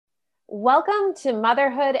Welcome to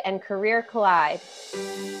Motherhood and Career Collide.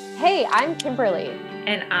 Hey, I'm Kimberly.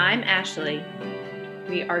 And I'm Ashley.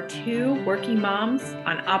 We are two working moms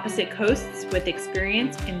on opposite coasts with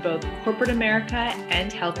experience in both corporate America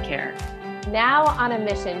and healthcare. Now on a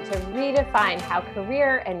mission to redefine how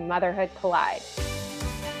career and motherhood collide.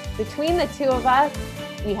 Between the two of us,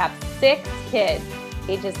 we have 6 kids,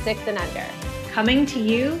 ages 6 and under. Coming to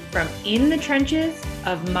you from in the trenches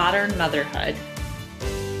of modern motherhood.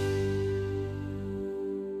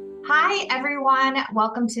 Hi, everyone.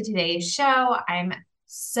 Welcome to today's show. I'm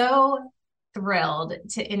so thrilled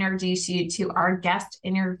to introduce you to our guest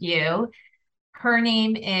interview. Her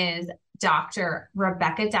name is Dr.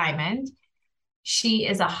 Rebekah Diamond. She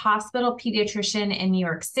is a hospital pediatrician in New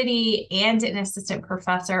York City and an assistant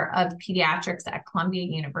professor of pediatrics at Columbia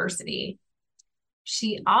University.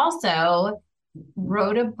 She also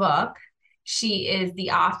wrote a book. She is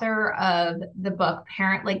the author of the book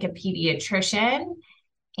Parent Like a Pediatrician.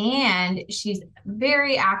 And she's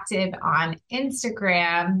very active on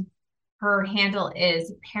Instagram. Her handle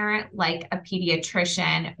is Parent Like a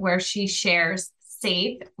Pediatrician, where she shares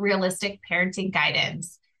safe, realistic parenting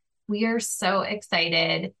guidance. We are so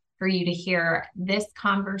excited for you to hear this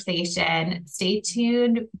conversation. Stay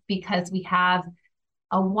tuned because we have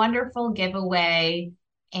a wonderful giveaway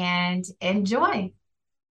and enjoy.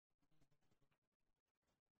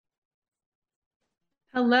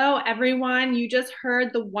 Hello, everyone. You just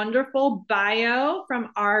heard the wonderful bio from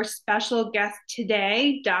our special guest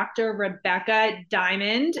today, Dr. Rebekah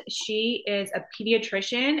Diamond. She is a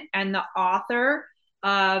pediatrician and the author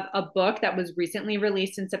of a book that was recently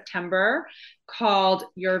released in September called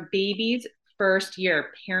Your Baby's First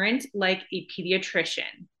Year, Parent Like a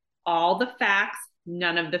Pediatrician. All the facts,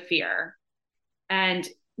 none of the fear. And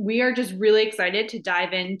we are just really excited to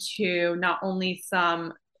dive into not only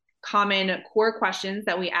some common core questions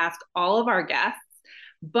that we ask all of our guests,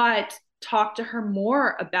 but talk to her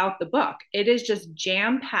more about the book. It is just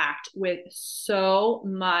jam-packed with so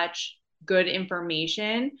much good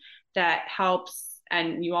information that helps,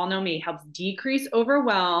 and you all know me, helps decrease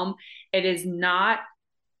overwhelm. It is not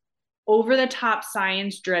over-the-top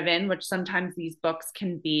science-driven, which sometimes these books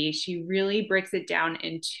can be. She really breaks it down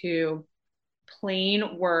into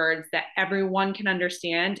plain words that everyone can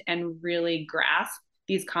understand and really grasp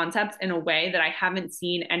these concepts in a way that I haven't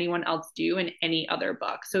seen anyone else do in any other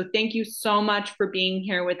book. So thank you so much for being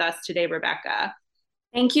here with us today, Rebekah.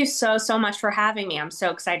 Thank you so much for having me. I'm so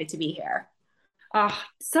excited to be here.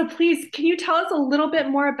 So please, can you tell us a little bit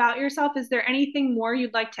more about yourself? Is there anything more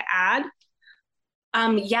you'd like to add?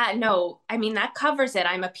 That covers it.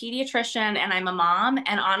 I'm a pediatrician and I'm a mom.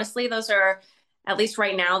 And honestly, those are, at least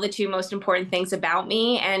right now, the 2 most important things about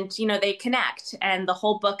me. And, they connect. And the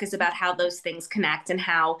whole book is about how those things connect and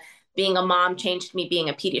how being a mom changed me being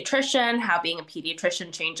a pediatrician, how being a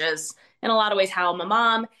pediatrician changes in a lot of ways how I'm a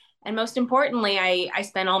mom. And most importantly, I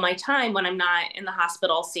spend all my time when I'm not in the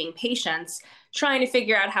hospital seeing patients, trying to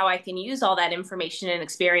figure out how I can use all that information and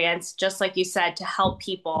experience, just like you said, to help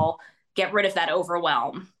people get rid of that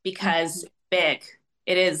overwhelm, because it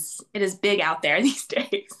is big out there these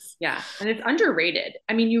days. Yeah. And it's underrated.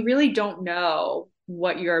 I mean, you really don't know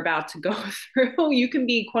what you're about to go through. You can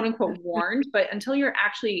be quote unquote warned, but until you're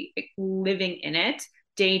actually living in it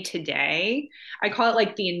day to day, I call it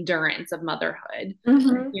like the endurance of motherhood.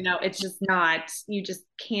 Mm-hmm. It's just not, you just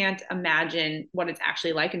can't imagine what it's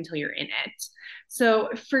actually like until you're in it.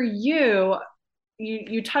 So for you,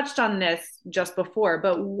 you touched on this just before,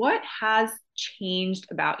 but what has changed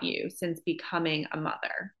about you since becoming a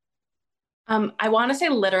mother? I want to say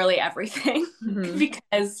literally everything Mm-hmm.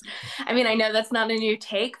 because I know that's not a new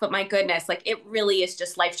take, but my goodness, like it really is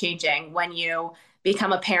just life-changing when you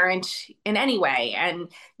become a parent in any way. And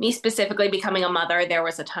me specifically becoming a mother, there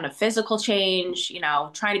was a ton of physical change,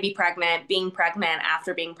 trying to be pregnant, being pregnant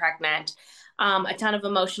after being pregnant, a ton of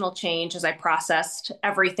emotional change as I processed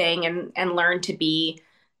everything and learned to be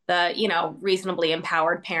the, reasonably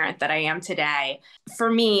empowered parent that I am today.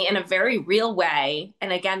 For me, in a very real way,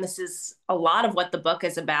 and again, this is a lot of what the book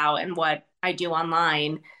is about and what I do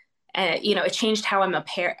online. It changed how I'm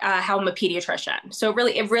how I'm a pediatrician. So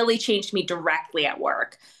it really changed me directly at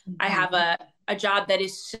work. Mm-hmm. I have a job that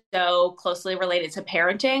is so closely related to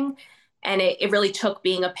parenting, and it really took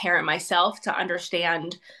being a parent myself to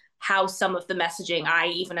understand how some of the messaging I,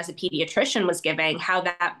 even as a pediatrician, was giving, how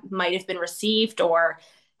that might have been received or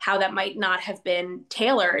how that might not have been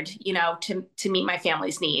tailored, to meet my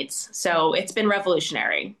family's needs. So it's been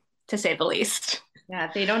revolutionary, to say the least. Yeah,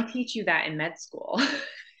 they don't teach you that in med school.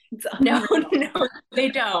 No, they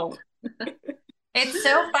don't. It's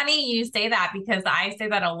so funny you say that because I say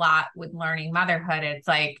that a lot with learning motherhood. It's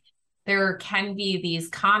like, there can be these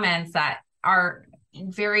comments that are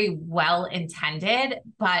very well intended,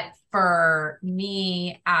 but for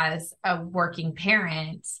me as a working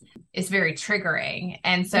parent, it's very triggering.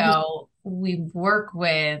 And so we work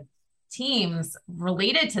with teams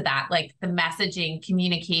related to that, like the messaging,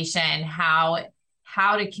 communication, how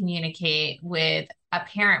to communicate with a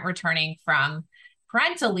parent returning from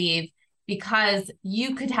parental leave, because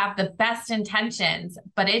you could have the best intentions,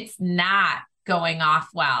 but it's not going off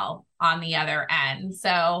well on the other end.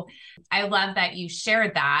 So I love that you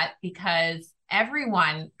shared that, because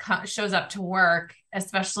everyone shows up to work,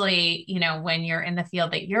 especially, you know, when you're in the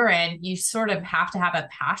field that you're in, you sort of have to have a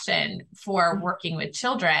passion for working with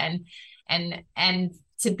children, and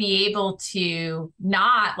to be able to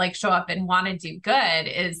not like show up and want to do good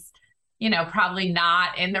is, you know, probably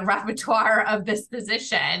not in the repertoire of this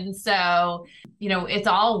position. So, you know, it's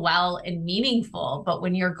all well and meaningful, but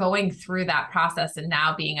when you're going through that process and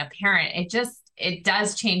now being a parent, it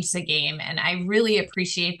does change the game. And I really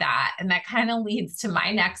appreciate that. And that kind of leads to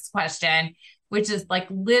my next question, which is like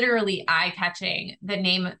literally eye-catching,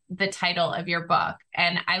 the title of your book.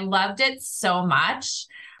 And I loved it so much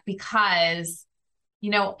because, you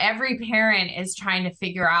know, every parent is trying to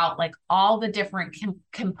figure out like all the different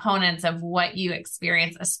components of what you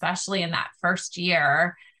experience, especially in that first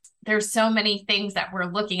year. There's so many things that we're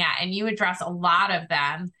looking at, and you address a lot of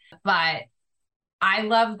them, but I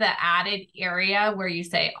love the added area where you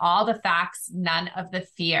say all the facts, none of the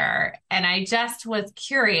fear. And I just was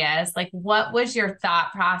curious, like, what was your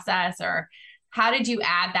thought process, or how did you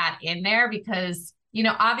add that in there? Because, you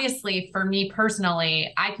know, obviously for me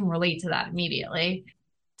personally, I can relate to that immediately.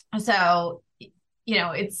 So, you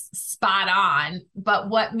know, it's spot on, but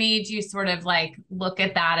what made you sort of like look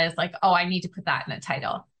at that as like, oh, I need to put that in the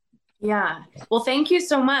title? Yeah. Well, thank you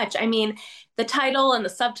so much. I mean, the title and the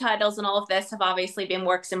subtitles and all of this have obviously been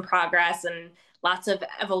works in progress and lots of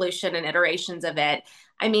evolution and iterations of it.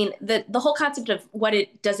 I mean, the whole concept of what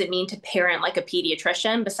does it mean to parent like a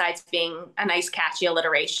pediatrician, besides being a nice, catchy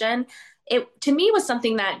alliteration, it to me was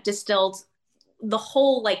something that distilled the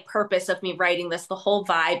whole like purpose of me writing this, the whole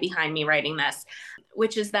vibe behind me writing this,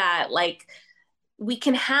 which is that like we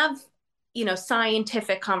can have, you know,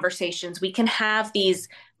 scientific conversations. We can have these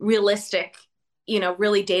realistic, you know,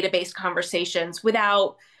 really data-based conversations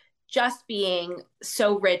without just being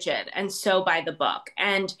so rigid and so by the book.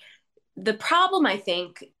 And the problem, I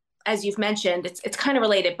think, as you've mentioned, it's kind of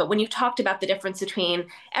related, but when you talked about the difference between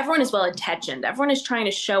everyone is well-intentioned, everyone is trying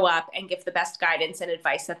to show up and give the best guidance and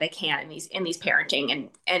advice that they can in these parenting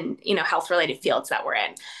and you know, health-related fields that we're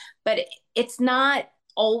in. But it's not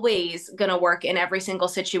always going to work in every single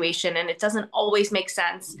situation. And it doesn't always make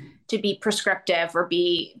sense to be prescriptive or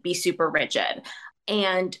be super rigid.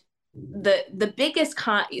 And the biggest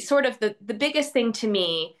the biggest thing to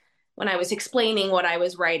me when I was explaining what I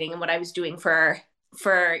was writing and what I was doing for,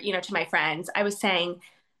 you know, to my friends, I was saying,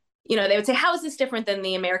 you know, they would say, how is this different than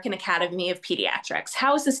the American Academy of Pediatrics?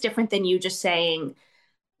 How is this different than you just saying,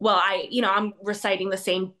 well, I'm reciting the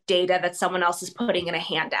same data that someone else is putting in a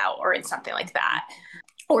handout or in something like that,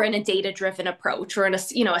 or in a data-driven approach or in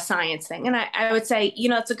a science thing. And I would say, you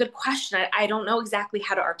know, it's a good question. I don't know exactly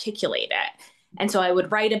how to articulate it. And so I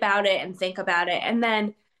would write about it and think about it. And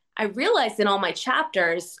then I realized in all my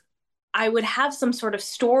chapters, I would have some sort of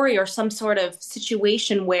story or some sort of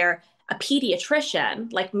situation where a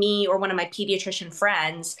pediatrician like me or one of my pediatrician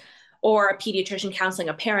friends or a pediatrician counseling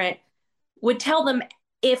a parent would tell them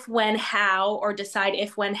if, when, how, or decide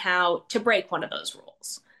if, when, how to break one of those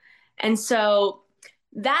rules. And so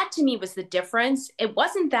that to me was the difference. It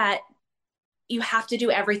wasn't that you have to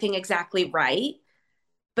do everything exactly right,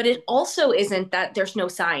 but it also isn't that there's no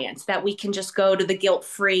science, that we can just go to the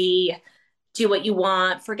guilt-free, do what you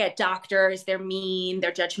want, forget doctors, they're mean,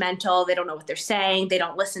 they're judgmental, they don't know what they're saying, they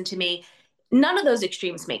don't listen to me. None of those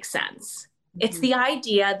extremes make sense. Mm-hmm. It's the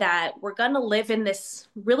idea that we're going to live in this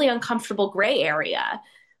really uncomfortable gray area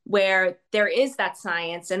where there is that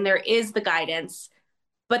science and there is the guidance,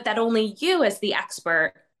 but that only you as the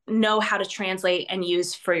expert know how to translate and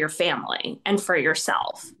use for your family and for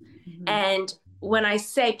yourself. Mm-hmm. And when I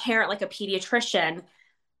say parent like a pediatrician,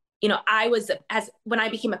 you know, when I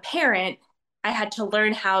became a parent, I had to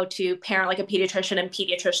learn how to parent like a pediatrician and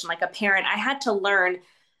pediatrician like a parent. I had to learn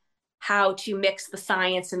how to mix the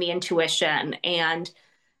science and the intuition and,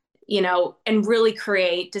 you know, and really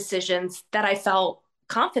create decisions that I felt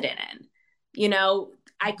confident in. You know,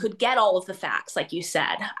 I could get all of the facts, like you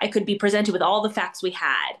said. I could be presented with all the facts we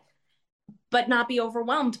had, but not be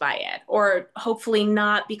overwhelmed by it, or hopefully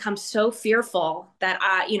not become so fearful that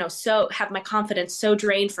so have my confidence so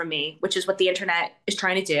drained from me, which is what the internet is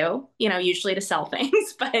trying to do, usually to sell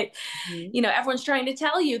things. But, everyone's trying to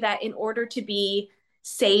tell you that in order to be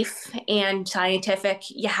safe and scientific,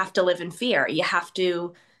 you have to live in fear. You have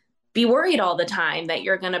to be worried all the time that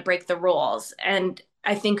you're going to break the rules. And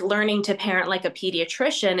I think learning to parent like a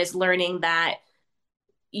pediatrician is learning that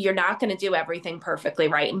you're not going to do everything perfectly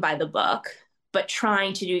right and by the book, but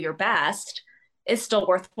trying to do your best is still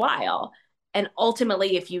worthwhile. And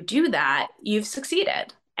ultimately, if you do that, you've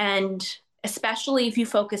succeeded. And especially if you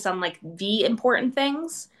focus on like the important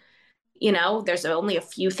things, there's only a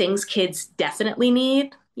few things kids definitely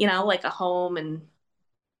need, like a home and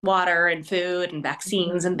water and food and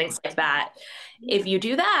vaccines and things like that. If you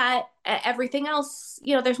do that, everything else,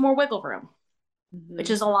 there's more wiggle room. Which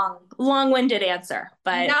is a long-winded answer,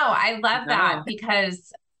 but no, I love that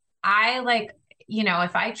because I like,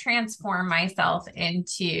 if I transform myself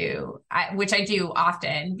into, which I do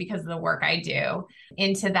often because of the work I do,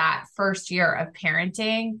 into that first year of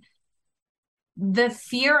parenting, the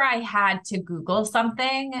fear I had to Google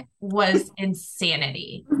something was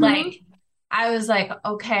insanity. Like, I was like,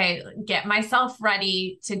 okay, get myself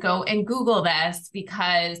ready to go and Google this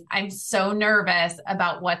because I'm so nervous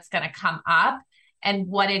about what's going to come up and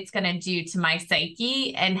what it's going to do to my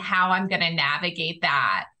psyche and how I'm going to navigate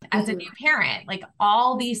that as a new parent. Like,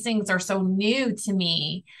 all these things are so new to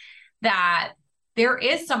me that there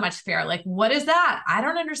is so much fear. Like, what is that? I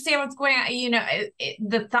don't understand what's going on.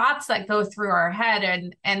 The thoughts that go through our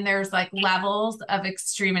head, and there's like levels of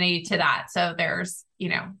extremity to that. So there's,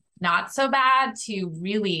 not so bad to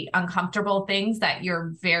really uncomfortable things that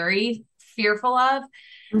you're very fearful of.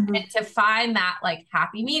 And to find that like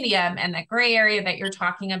happy medium and that gray area that you're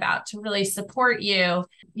talking about to really support you,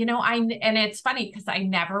 and it's funny because I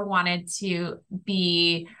never wanted to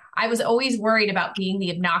be, I was always worried about being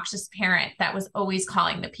the obnoxious parent that was always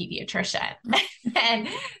calling the pediatrician and,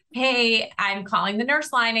 hey, I'm calling the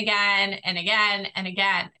nurse line again and again and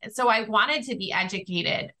again. So I wanted to be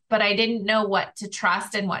educated, but I didn't know what to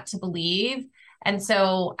trust and what to believe. And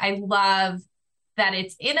so I love that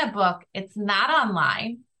it's in a book, it's not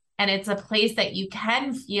online, and it's a place that you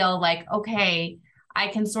can feel like, okay, I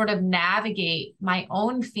can sort of navigate my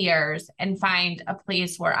own fears and find a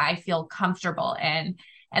place where I feel comfortable in.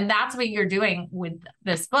 And that's what you're doing with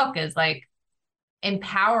this book, is like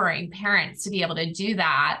empowering parents to be able to do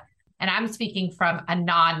that. And I'm speaking from a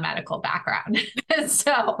non-medical background.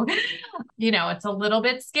 So, it's a little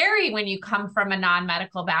bit scary when you come from a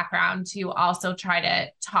non-medical background to also try to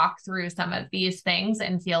talk through some of these things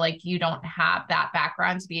and feel like you don't have that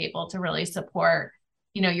background to be able to really support,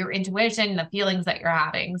 your intuition, the feelings that you're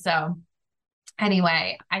having. So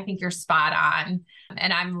anyway, I think you're spot on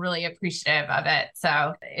and I'm really appreciative of it.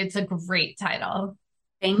 So it's a great title.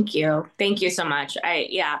 Thank you. Thank you so much. I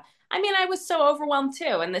was so overwhelmed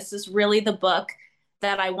too. And this is really the book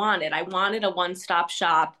that I wanted. I wanted a one-stop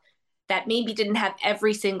shop that maybe didn't have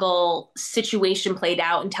every single situation played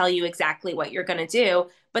out and tell you exactly what you're going to do.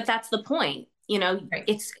 But that's the point. Right.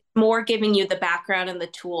 It's more giving you the background and the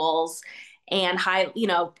tools and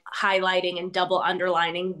highlighting and double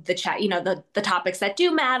underlining the topics that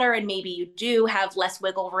do matter. And maybe you do have less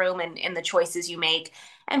wiggle room in the choices you make.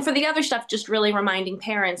 And for the other stuff, just really reminding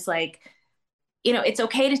parents, like, it's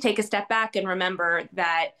okay to take a step back and remember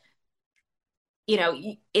that,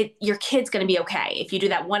 your kid's going to be okay. If you do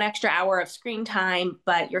that one extra hour of screen time,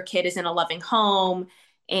 but your kid is in a loving home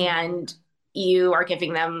and you are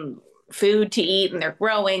giving them food to eat and they're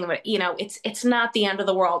growing, it's not the end of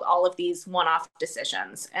the world, all of these one-off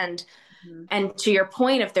decisions. And to your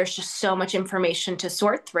point, if there's just so much information to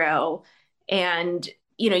sort through and,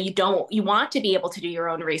 you want to be able to do your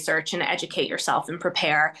own research and educate yourself and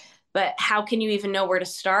prepare, but how can you even know where to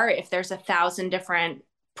start if there's 1,000 different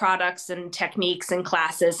products and techniques and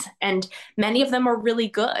classes, and many of them are really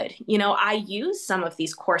good. I use some of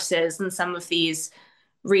these courses and some of these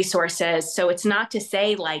resources. So it's not to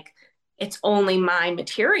say like it's only my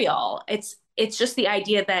material. It's just the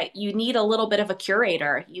idea that you need a little bit of a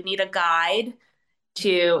curator. You need a guide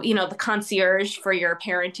to, the concierge for your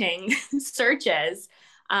parenting searches.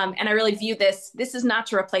 And I really view this is not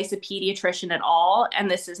to replace a pediatrician at all. And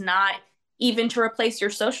this is not even to replace your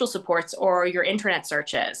social supports or your internet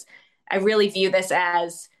searches. I really view this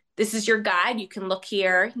as, this is your guide. You can look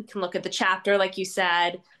here, you can look at the chapter, like you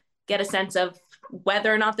said, get a sense of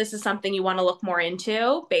whether or not this is something you want to look more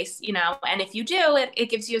into and if you do, it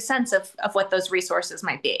gives you a sense of what those resources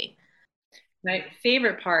might be. My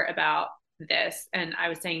favorite part about this, and I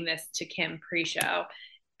was saying this to Kim pre-show,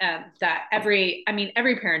 that every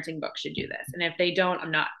parenting book should do this. And if they don't,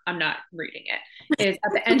 I'm not reading it, is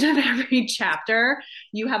at the end of every chapter,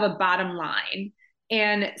 you have a bottom line.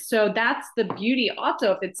 And so that's the beauty.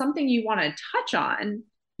 Also, if it's something you want to touch on,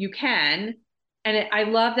 you can. And I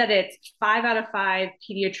love that it's 5 out of 5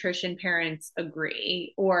 pediatrician parents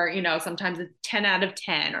agree, or, sometimes it's 10 out of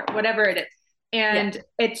 10 or whatever it is. And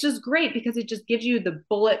it's just great because it just gives you the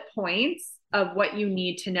bullet points of what you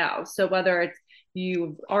need to know. So whether it's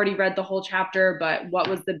you've already read the whole chapter, but what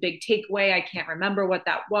was the big takeaway? I can't remember what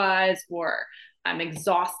that was, or I'm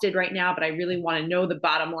exhausted right now, but I really want to know the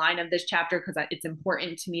bottom line of this chapter because it's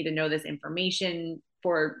important to me to know this information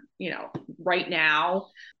for, right now.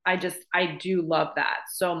 I do love that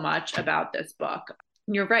so much about this book.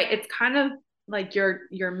 You're right. It's kind of like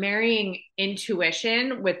you're marrying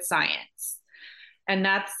intuition with science. And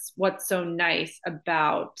that's what's so nice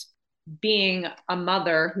about being a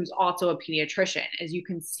mother who's also a pediatrician, is you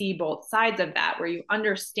can see both sides of that, where you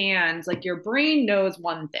understand, like, your brain knows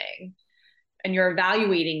one thing and you're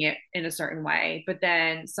evaluating it in a certain way, but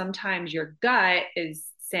then sometimes your gut is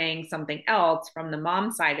saying something else from the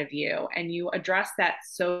mom side of you, and you address that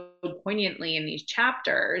so poignantly in these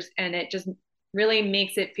chapters, and it just really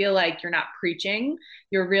makes it feel like you're not preaching.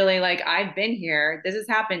 You're really like, I've been here, this has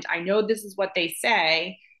happened, I know this is what they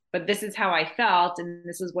say, but this is how I felt, and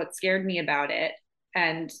this is what scared me about it.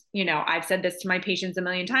 And, I've said this to my patients a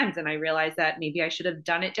million times, and I realized that maybe I should have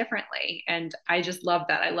done it differently. And I just love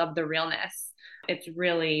that. I love the realness. It's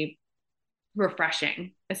really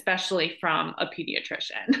refreshing, especially from a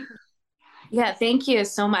pediatrician. Yeah, thank you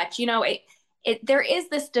so much. There is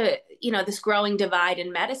this, this growing divide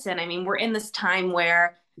in medicine. I mean, we're in this time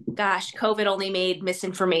where, gosh, COVID only made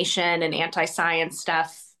misinformation and anti-science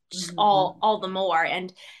stuff just all the more.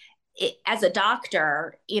 And as a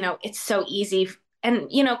doctor, it's so easy. And,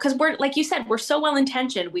 because we're, like you said, we're so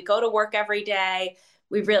well-intentioned. We go to work every day.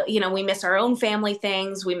 We really, we miss our own family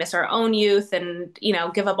things. We miss our own youth, and,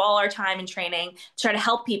 give up all our time and training to try to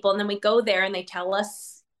help people. And then we go there and they tell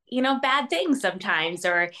us, bad things sometimes,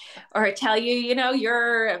 or tell you,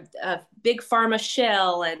 you're a big pharma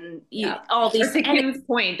shill, and all these. Or to Kim's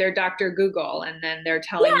point, they're Dr. Google, and then they're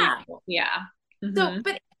telling you. Yeah. Mm-hmm. So,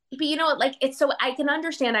 but it's so I can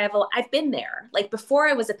understand. I've been there. Like, before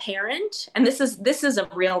I was a parent, and this is a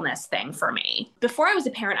realness thing for me. Before I was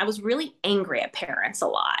a parent, I was really angry at parents a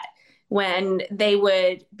lot when they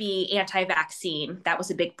would be anti-vaccine. That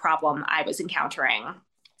was a big problem I was encountering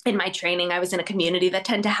in my training. I was in a community that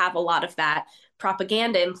tend to have a lot of that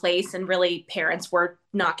propaganda in place, and really parents were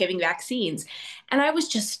not giving vaccines. And I was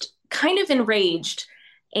just kind of enraged.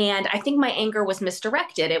 And I think my anger was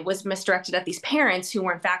misdirected. It was misdirected at these parents who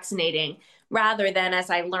weren't vaccinating, rather than, as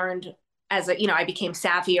I learned, I became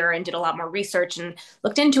savvier and did a lot more research and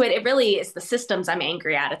looked into it. It really is the systems I'm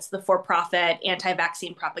angry at. It's the for-profit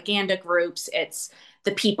anti-vaccine propaganda groups. It's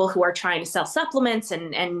the people who are trying to sell supplements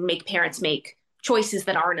and make parents make choices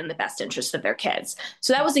that aren't in the best interest of their kids.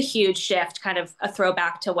 So that was a huge shift, kind of a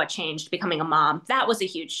throwback to what changed becoming a mom. That was a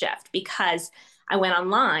huge shift because I went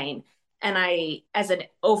online. And I, as an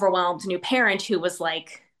overwhelmed new parent who was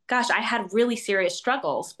like, gosh, I had really serious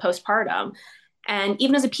struggles postpartum. And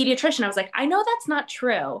even as a pediatrician, I was like, I know that's not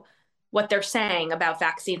true, what they're saying about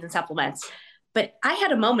vaccines and supplements. But I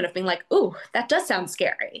had a moment of being like, ooh, that does sound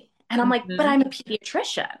scary. And I'm like, but I'm a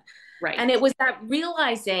pediatrician. Right. And it was that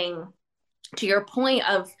realizing, to your point,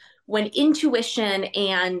 of when intuition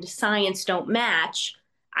and science don't match,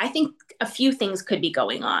 I think a few things could be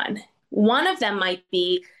going on. One of them might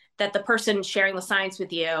be that the person sharing the science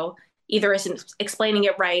with you either isn't explaining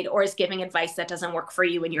it right, or is giving advice that doesn't work for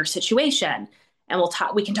you in your situation. And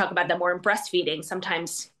we can talk about that more in breastfeeding.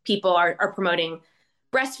 Sometimes people are promoting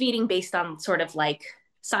breastfeeding based on sort of like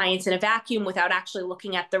science in a vacuum, without actually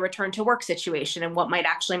looking at the return to work situation and what might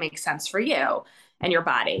actually make sense for you and your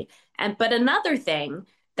body. But another thing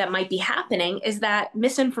that might be happening is that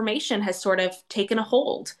misinformation has sort of taken a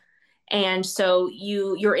hold. And so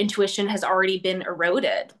your intuition has already been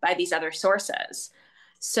eroded by these other sources.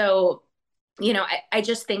 So, I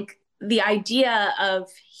just think the idea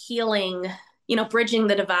of healing, bridging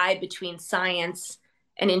the divide between science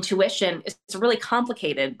and intuition is a really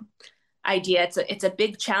complicated idea. It's a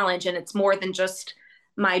big challenge, and it's more than just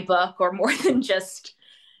my book, or more than just,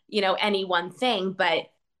 any one thing, but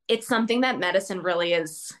it's something that medicine really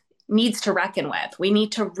needs to reckon with. We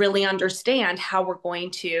need to really understand how we're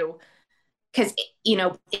going to, because, in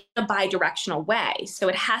a bi-directional way. So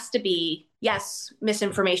it has to be, yes,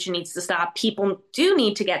 misinformation needs to stop. People do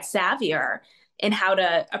need to get savvier in how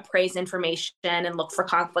to appraise information and look for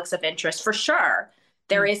conflicts of interest. For sure,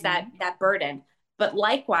 there is that burden. But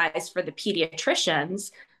likewise, for the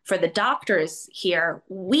pediatricians, for the doctors here,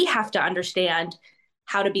 we have to understand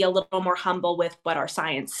how to be a little more humble with what our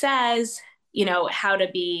science says, how to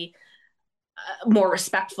be more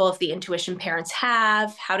respectful of the intuition parents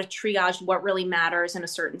have, how to triage what really matters in a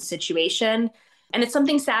certain situation. And it's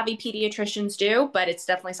something savvy pediatricians do, but it's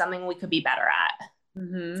definitely something we could be better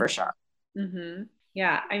at, for sure.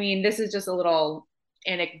 Yeah. I mean, this is just a little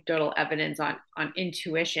anecdotal evidence on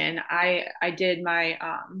intuition. I did my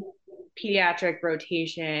pediatric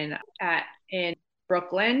rotation in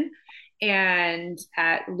Brooklyn and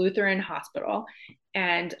at Lutheran Hospital,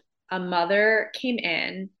 and a mother came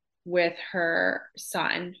in with her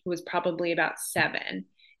son who was probably about 7,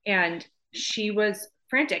 and she was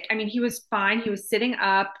frantic. I mean, he was fine, he was sitting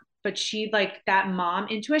up, but she, like, that mom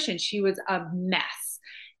intuition, she was a mess.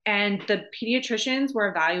 And the pediatricians were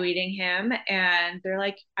evaluating him and they're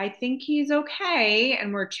like, I think he's okay,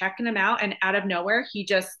 and we're checking him out, and out of nowhere he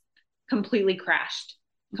just completely crashed.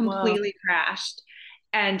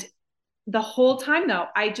 And the whole time though,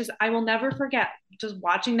 I will never forget just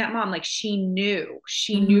watching that mom. Like, she knew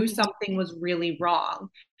something was really wrong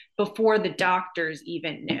before the doctors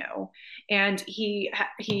even knew. And he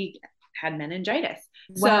had meningitis.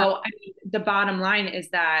 Wow. So I mean, the bottom line is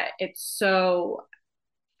that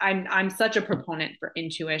I'm such a proponent for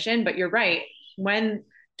intuition, but you're right. When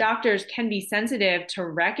doctors can be sensitive to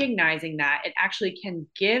recognizing that, it actually can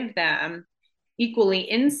give them equally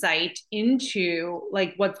insight into,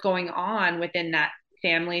 like, what's going on within that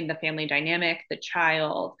family, the family dynamic, the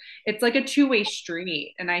child. It's like a two-way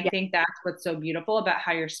street. And I think that's what's so beautiful about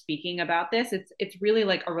how you're speaking about this. It's really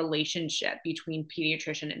like a relationship between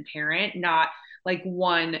pediatrician and parent, not like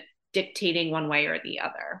one dictating one way or the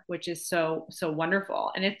other, which is so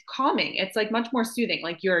wonderful. And it's calming. It's like much more soothing.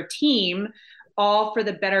 Like, you're a team, all for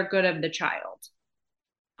the better good of the child.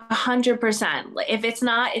 100%. If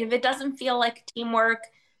it doesn't feel like teamwork,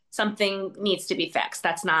 something needs to be fixed.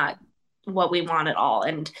 That's not what we want at all.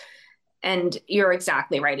 And you're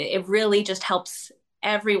exactly right. It really just helps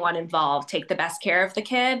everyone involved take the best care of the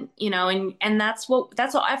kid, and that's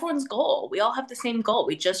everyone's goal. We all have the same goal.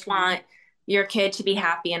 We just want your kid to be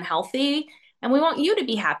happy and healthy, and we want you to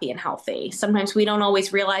be happy and healthy. Sometimes we don't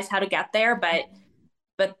always realize how to get there, but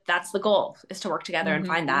that's the goal, is to work together and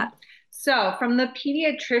find that. So from the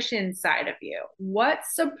pediatrician side of you, what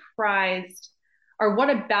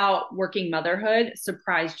about working motherhood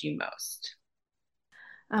surprised you most?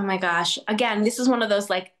 Oh my gosh. Again, this is one of those,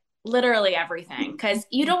 like, literally everything, because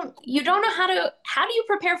you don't know how do you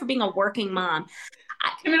prepare for being a working mom?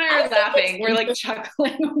 Kim and I are laughing. We're like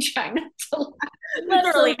chuckling. I'm trying not to laugh.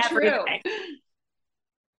 Literally so everything.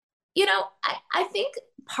 I think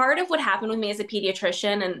part of what happened with me as a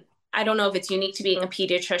pediatrician, and I don't know if it's unique to being a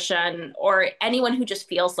pediatrician or anyone who just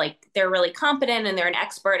feels like they're really competent and they're an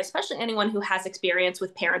expert, especially anyone who has experience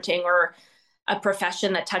with parenting or a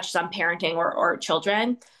profession that touches on parenting or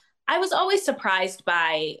children. I was always surprised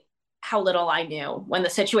by how little I knew when the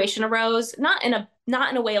situation arose, not in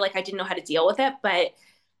a way like I didn't know how to deal with it, but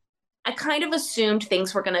I kind of assumed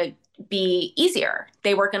things were going to be easier.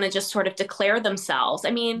 They were going to just sort of declare themselves. I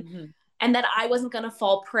mean, and that I wasn't going to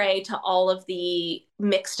fall prey to all of the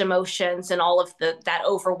mixed emotions and all of that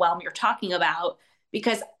overwhelm you're talking about,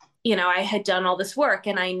 because, I had done all this work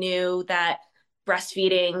and I knew that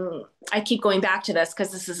breastfeeding, I keep going back to this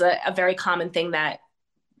because this is a very common thing that,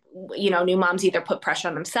 new moms either put pressure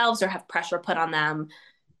on themselves or have pressure put on them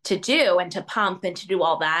to do and to pump and to do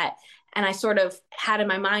all that. And I sort of had in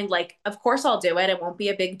my mind, like, of course I'll do it. It won't be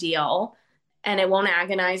a big deal and it won't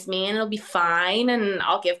agonize me and it'll be fine. And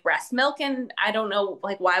I'll give breast milk. And I don't know,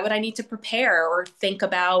 like, why would I need to prepare or think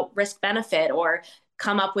about risk benefit or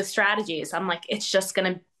come up with strategies? I'm like, it's just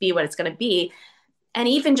going to be what it's going to be. And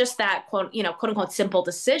even just that quote unquote simple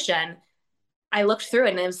decision, I looked through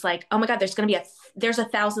it and it was like, oh my God, there's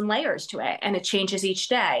 1,000 layers to it and it changes each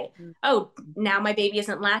day. Oh, now my baby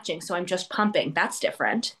isn't latching, so I'm just pumping. That's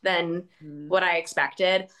different than what I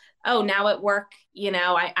expected. Oh, now at work,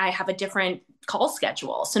 I have a different call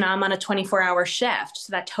schedule. So now I'm on a 24-hour shift.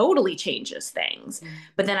 So that totally changes things.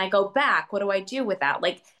 But then I go back, what do I do with that?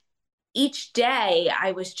 Like, each day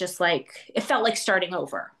I was just like, it felt like starting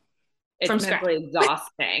over. It's mentally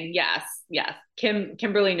exhausting. Yes.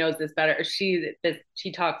 Kimberly knows this better. She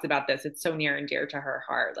talks about this. It's so near and dear to her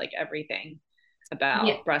heart, like everything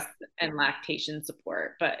about breast and lactation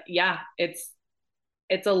support. But yeah, it's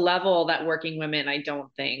a level that working women, I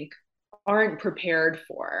don't think, aren't prepared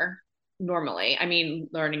for normally. I mean,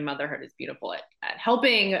 learning motherhood is beautiful at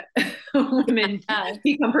helping women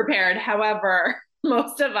become prepared. However,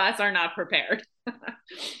 most of us are not prepared.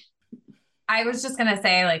 I was just going to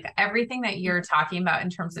say, like, everything that you're talking about in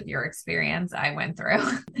terms of your experience, I went through.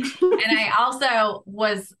 And I also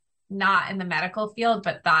was not in the medical field,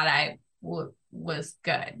 but thought I was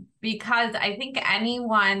good, because I think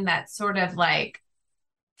anyone that sort of like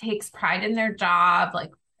takes pride in their job,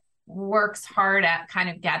 like works hard at kind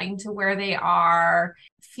of getting to where they are,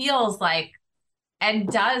 feels like, and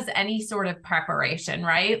does any sort of preparation,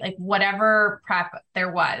 right? Like whatever prep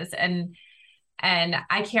there was. And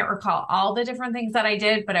I can't recall all the different things that I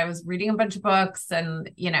did, but I was reading a bunch of books, and,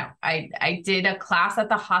 you know, I did a class at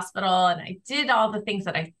the hospital, and I did all the things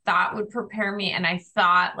that I thought would prepare me. And I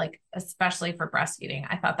thought, like, especially for breastfeeding,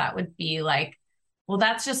 I thought that would be like, well,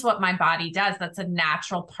 that's just what my body does. That's a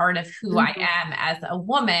natural part of who I am as a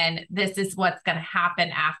woman. This is what's going to happen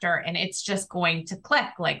after, and it's just going to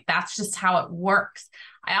click. Like, that's just how it works.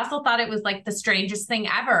 I also thought it was like the strangest thing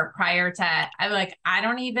ever prior to, I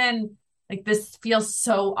don't even, like, this feels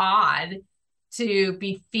so odd to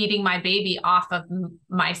be feeding my baby off of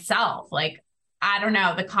myself. Like, I don't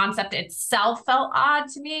know, the concept itself felt odd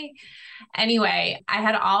to me. Anyway, I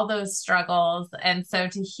had all those struggles. And so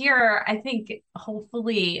to hear, I think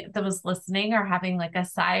hopefully those listening are having like a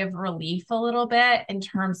sigh of relief a little bit in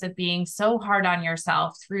terms of being so hard on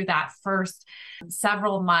yourself through that first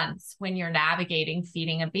several months when you're navigating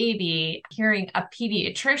feeding a baby, hearing a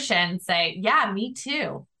pediatrician say, yeah, me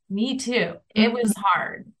too. Me too. It was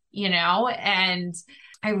hard, you know, and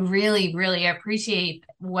I really, really appreciate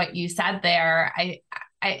what you said there.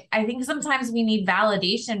 I think sometimes we need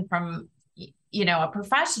validation from, you know, a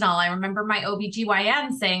professional. I remember my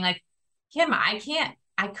OBGYN saying, like, Kim, I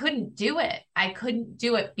couldn't do it. I couldn't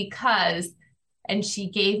do it because, and she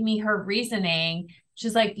gave me her reasoning.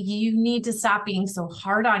 She's like, you need to stop being so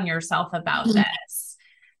hard on yourself about this.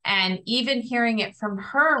 And even hearing it from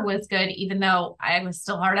her was good, even though I was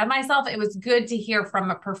still hard on myself. It was good to hear from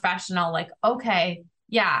a professional, like, okay,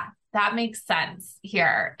 yeah, that makes sense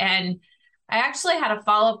here. And I actually had a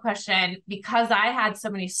follow-up question because I had so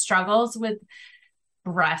many struggles with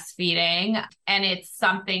breastfeeding. And it's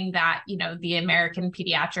something that, you know, the American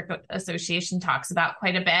Pediatric Association talks about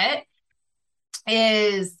quite a bit.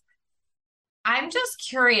 Is I'm just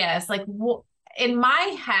curious, like, in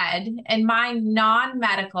my head, in my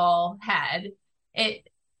non-medical head,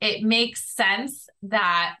 it makes sense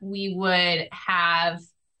that we would have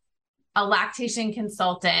a lactation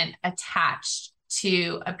consultant attached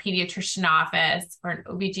to a pediatrician office or an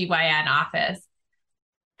OBGYN office.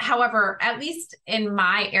 However, at least in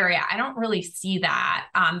my area, I don't really see that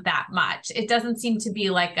that much. It doesn't seem to be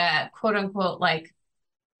like a quote unquote like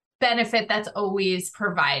benefit that's always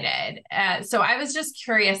provided. So I was just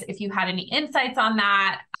curious if you had any insights on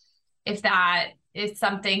that, if that is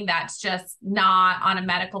something that's just not on a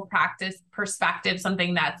medical practice perspective,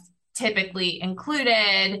 something that's typically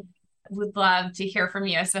included. Would love to hear from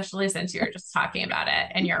you, especially since you're just talking about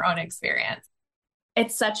it and your own experience.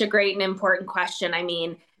 It's such a great and important question. I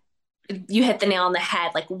mean, you hit the nail on the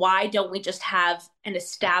head. Like, why don't we just have an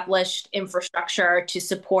established infrastructure to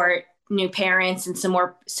support new parents and some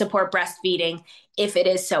more support breastfeeding if it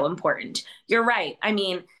is so important? You're right. I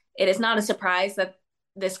mean, it is not a surprise that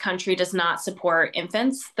this country does not support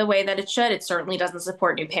infants the way that it should. It certainly doesn't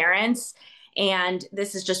support new parents. And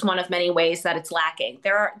this is just one of many ways that it's lacking.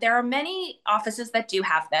 There are many offices that do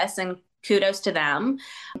have this, and kudos to them,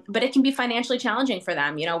 but it can be financially challenging for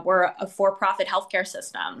them. You know, we're a for-profit healthcare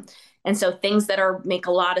system. And so things that make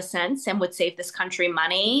a lot of sense and would save this country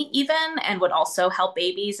money even, and would also help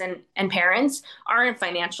babies and parents, aren't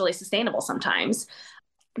financially sustainable sometimes.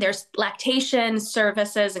 There's lactation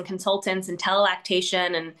services and consultants and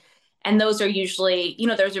telelactation, and those are usually, you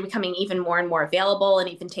know, those are becoming even more and more available, and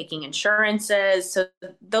even taking insurances. So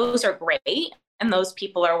those are great, and those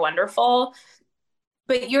people are wonderful.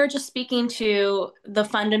 But you're just speaking to the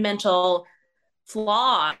fundamental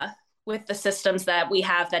flaw with the systems that we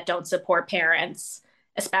have that don't support parents,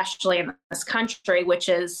 especially in this country, which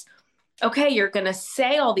is, okay, you're going to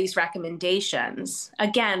say all these recommendations.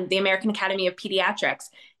 Again, the American Academy of Pediatrics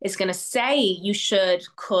is going to say you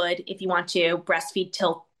could, if you want to, breastfeed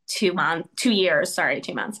till 2 months, to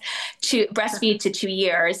breastfeed to 2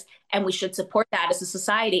 years. And we should support that as a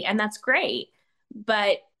society. And that's great.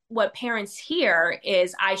 But what parents hear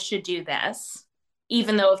is, I should do this,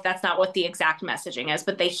 even though if that's not what the exact messaging is,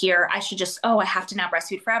 but they hear, I have to now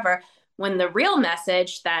breastfeed forever. When the real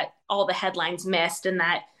message that all the headlines missed and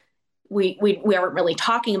that we aren't really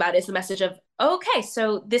talking about is the message of, okay,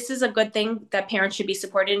 so this is a good thing that parents should be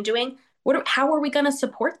supported in doing. How are we going to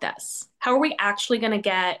support this? How are we actually going to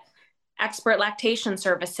get expert lactation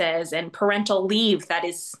services and parental leave that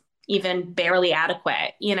is even barely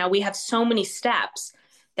adequate? You know, we have so many steps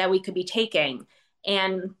that we could be taking.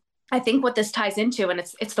 And I think what this ties into, and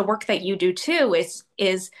it's the work that you do too,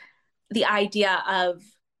 is the idea of,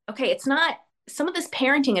 okay, it's not some of this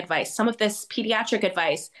parenting advice, some of this pediatric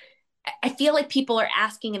advice. I feel like people are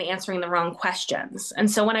asking and answering the wrong questions. And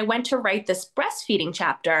so when I went to write this breastfeeding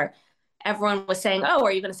chapter, everyone was saying, oh,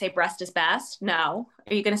 are you going to say breast is best? No.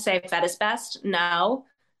 Are you going to say fed is best? No.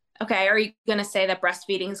 Okay. Are you going to say that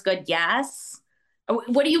breastfeeding is good? Yes.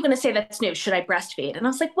 What are you going to say that's new? Should I breastfeed? And I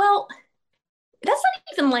was like, well, that's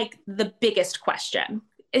not even like the biggest question.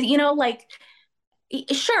 You know, like,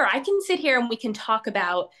 sure, I can sit here and we can talk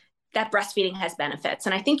about that breastfeeding has benefits.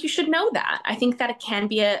 And I think you should know that. I think that it can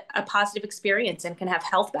be a positive experience and can have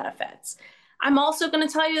health benefits. I'm also going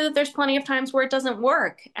to tell you that there's plenty of times where it doesn't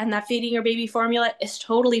work and that feeding your baby formula is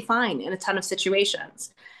totally fine in a ton of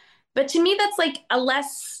situations. But to me, that's like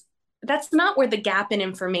that's not where the gap in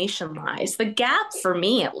information lies. The gap for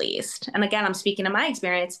me, at least, and again, I'm speaking to my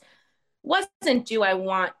experience, wasn't do I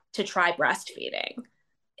want to try breastfeeding?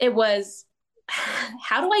 It was,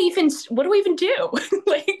 what do I even do?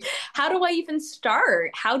 Like, how do I even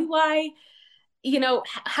start? How do I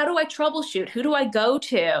troubleshoot? Who do I go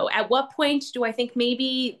to? At what point do I think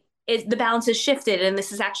maybe the balance has shifted and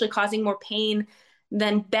this is actually causing more pain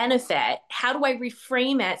than benefit? How do I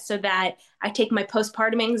reframe it so that I take my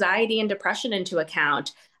postpartum anxiety and depression into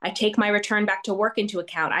account? I take my return back to work into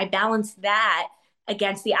account. I balance that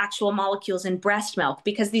against the actual molecules in breast milk,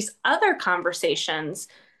 because these other conversations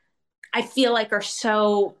I feel like are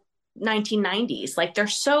so 1990s, like they're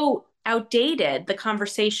so outdated, the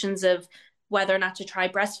conversations of whether or not to try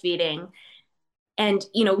breastfeeding. And,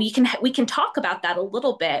 we can talk about that a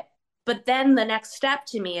little bit, but then the next step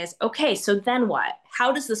to me is, okay, so then what?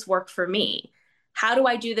 How does this work for me? How do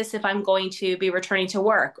I do this if I'm going to be returning to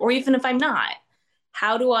work, or even if I'm not?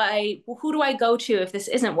 Who do I go to if this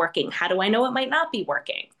isn't working? How do I know it might not be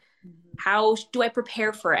working? How do I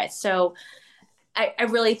prepare for it? So I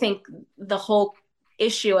really think the whole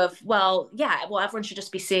issue of, everyone should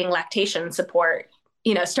just be seeing lactation support,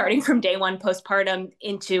 starting from day one postpartum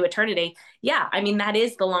into eternity. Yeah, I mean, that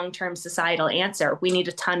is the long-term societal answer. We need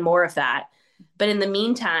a ton more of that. But in the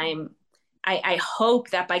meantime, I hope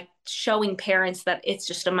that by showing parents that it's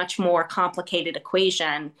just a much more complicated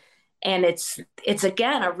equation, and it's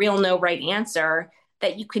again, a real no right answer,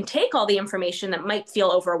 that you can take all the information that might feel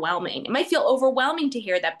overwhelming. It might feel overwhelming to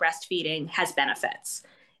hear that breastfeeding has benefits.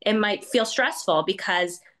 It might feel stressful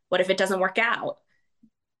because what if it doesn't work out?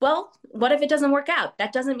 Well, what if it doesn't work out?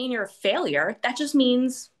 That doesn't mean you're a failure. That just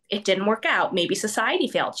means it didn't work out. Maybe society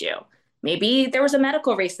failed you. Maybe there was a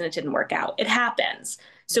medical reason it didn't work out. It happens.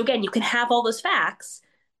 So again, you can have all those facts.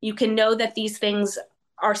 You can know that these things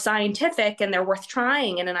are scientific and they're worth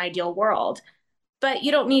trying in an ideal world. But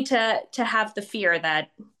you don't need to have the fear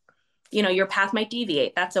that, your path might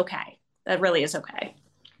deviate. That's okay. That really is okay.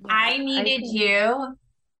 I needed you.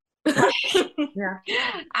 Yeah.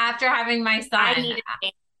 After having my son.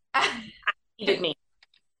 I needed me.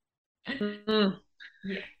 Mm-hmm.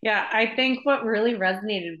 Yeah, I think what really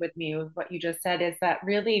resonated with me with what you just said is that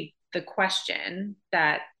really the question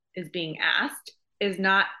that is being asked is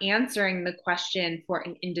not answering the question for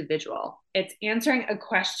an individual. It's answering a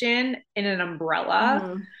question in an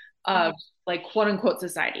umbrella of like quote unquote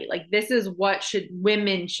society. Like, this is what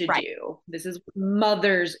women should do. This is what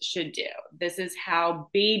mothers should do. This is how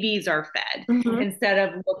babies are fed, instead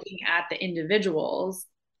of looking at the individuals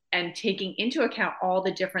and taking into account all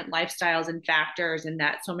the different lifestyles and factors, and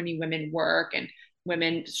that so many women work and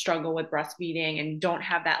women struggle with breastfeeding and don't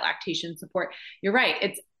have that lactation support. You're right.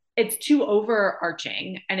 It's too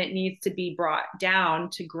overarching and it needs to be brought down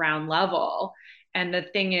to ground level. And the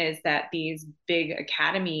thing is that these big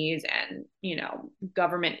academies and,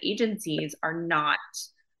 government agencies are not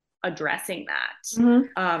addressing that.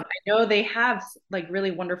 I know they have like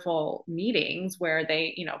really wonderful meetings where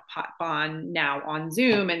they, pop on now on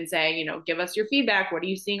Zoom and say, give us your feedback. What are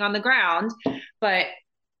you seeing on the ground? But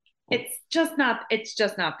it's just not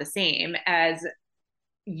the same as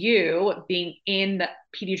you being in the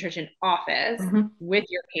pediatrician office with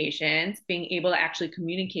your patients, being able to actually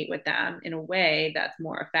communicate with them in a way that's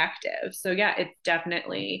more effective. So yeah, it's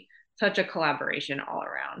definitely such a collaboration all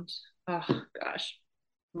around. Oh gosh,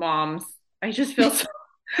 moms, I just feel so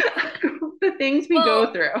the things we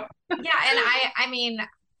go through. Yeah. And I mean,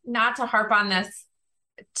 not to harp on this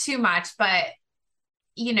too much, but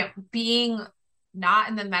being not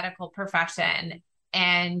in the medical profession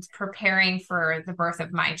and preparing for the birth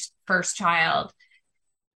of my first child,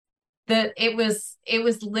 it was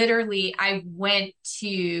literally, I went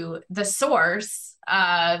to the source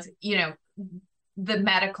of, the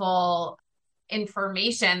medical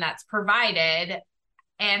information that's provided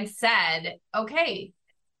and said, okay,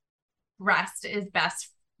 rest is best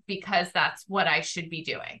because that's what I should be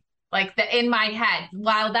doing. Like in my head,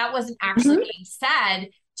 while that wasn't actually being said,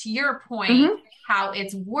 to your point, how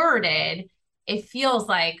it's worded, it feels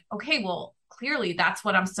like, okay, well, clearly that's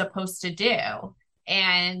what I'm supposed to do.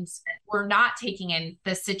 And we're not taking in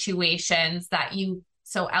the situations that you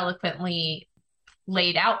so eloquently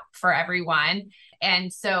laid out for everyone.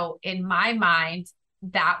 And so in my mind,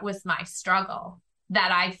 that was my struggle,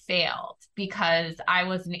 that I failed because I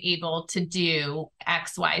wasn't able to do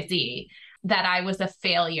XYZ, that I was a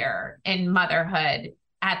failure in motherhood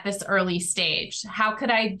at this early stage. How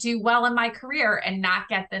could I do well in my career and not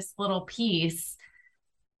get this little piece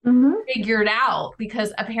figured out?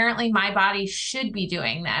 Because apparently my body should be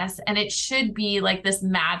doing this and it should be like this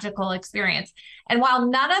magical experience. And while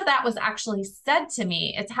none of that was actually said to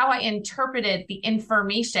me, it's how I interpreted the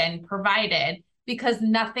information provided, because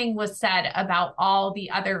nothing was said about all the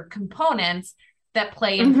other components that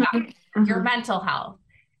play into your mental health,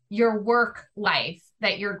 your work life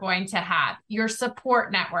that you're going to have, your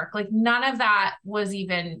support network. Like none of that was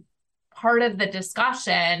even part of the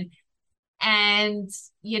discussion. And,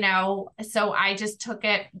 you know, so I just took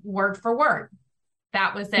it word for word.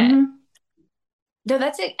 That was it. No,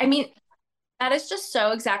 that's it. I mean, that is just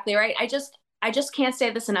so exactly right. I just can't say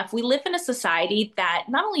this enough. We live in a society that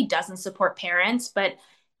not only doesn't support parents, but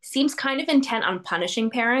seems kind of intent on punishing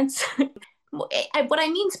parents. What I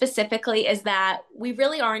mean specifically is that we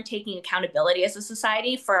really aren't taking accountability as a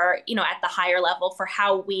society for, you know, at the higher level for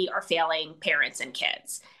how we are failing parents and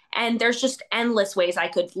kids. And there's just endless ways I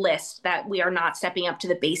could list that we are not stepping up to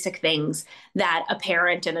the basic things that a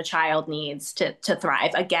parent and a child needs to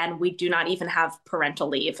thrive. Again, we do not even have parental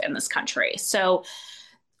leave in this country. So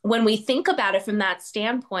when we think about it from that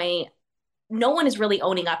standpoint, no one is really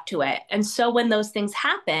owning up to it. And so when those things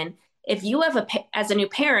happen, if you have as a new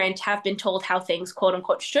parent have been told how things quote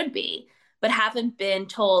unquote should be, but haven't been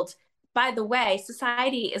told, by the way,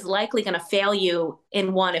 society is likely going to fail you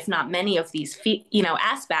in one, if not many of these,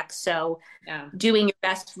 aspects. So doing your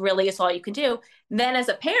best really is all you can do. Then as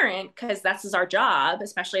a parent, because that's our job,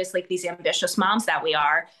 especially as like these ambitious moms that we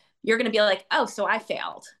are, you're going to be like, oh, so I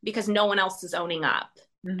failed because no one else is owning up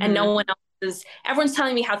and no one else everyone's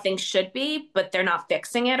telling me how things should be, but they're not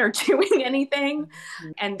fixing it or doing anything.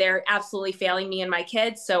 And they're absolutely failing me and my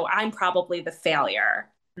kids. So I'm probably the failure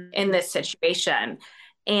in this situation.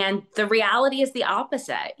 And the reality is the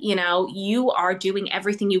opposite. You know, you are doing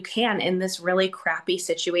everything you can in this really crappy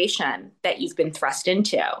situation that you've been thrust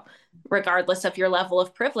into. Regardless of your level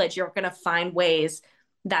of privilege, you're going to find ways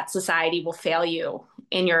that society will fail you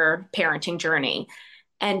in your parenting journey.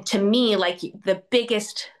 And to me, like the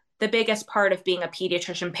biggest part of being a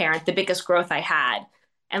pediatrician parent, the biggest growth I had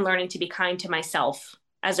and learning to be kind to myself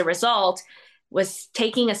as a result was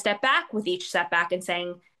taking a step back with each setback and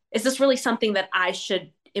saying, is this really something that I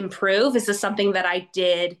should improve? Is this something that I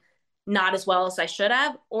did not as well as I should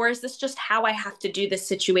have? Or is this just how I have to do this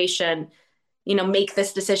situation, you know, make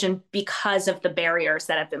this decision because of the barriers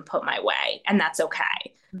that have been put my way? And that's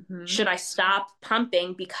okay. Should I stop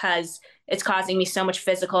pumping because it's causing me so much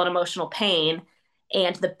physical and emotional pain?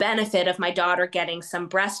 And the benefit of my daughter getting some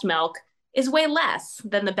breast milk is way less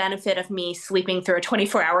than the benefit of me sleeping through a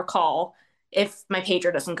 24-hour call if my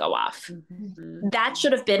pager doesn't go off. That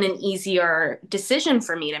should have been an easier decision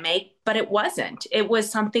for me to make, but it wasn't. It was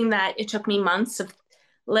something that it took me months of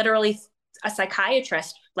literally a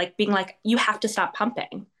psychiatrist, like being like, you have to stop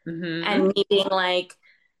pumping. And me being like,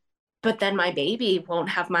 but then my baby won't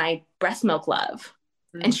have my breast milk love.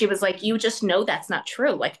 And she was like, you just know that's not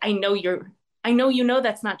true. Like, I know you know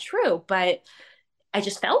that's not true, but I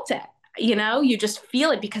just felt it. You know, you just feel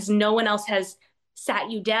it because no one else has sat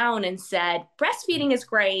you down and said, breastfeeding is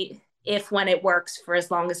great when it works for as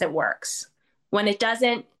long as it works. When it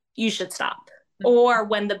doesn't, you should stop. Or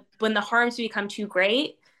when the harms become too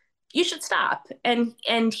great, you should stop. And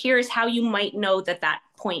here's how you might know that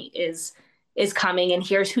point is coming, and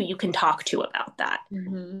here's who you can talk to about that.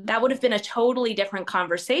 That would have been a totally different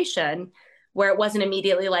conversation where it wasn't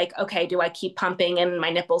immediately like, okay, do I keep pumping and my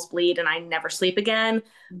nipples bleed and I never sleep again?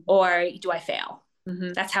 Or do I fail?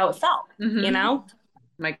 That's how it felt, you know?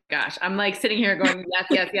 My gosh. I'm like sitting here going, yes.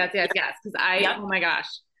 Cause oh my gosh,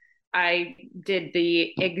 I did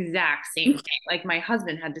the exact same thing. Like my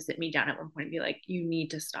husband had to sit me down at one point and be like, you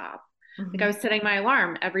need to stop. Like I was setting my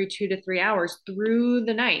alarm every 2 to 3 hours through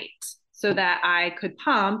the night so that I could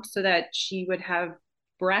pump so that she would have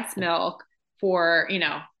breast milk for, you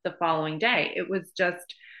know, the following day. It was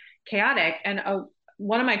just chaotic. And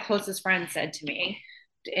one of my closest friends said to me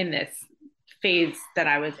in this phase that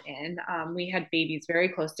I was in. We had babies very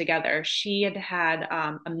close together. She had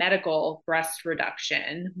a medical breast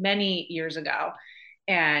reduction many years ago.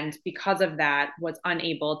 And because of that, was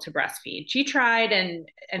unable to breastfeed. She tried, and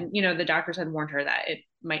the doctors had warned her that it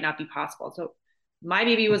might not be possible. So my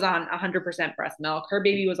baby was on 100% breast milk. Her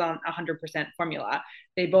baby was on 100% formula.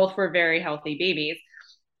 They both were very healthy babies.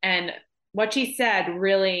 And what she said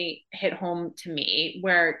really hit home to me,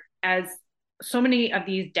 where as so many of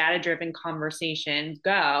these data-driven conversations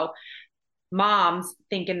go, moms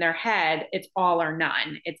think in their head, it's all or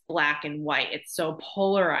none. It's black and white. It's so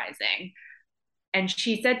polarizing. And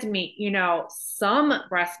she said to me, some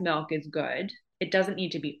breast milk is good. It doesn't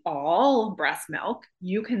need to be all breast milk.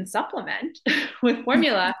 You can supplement with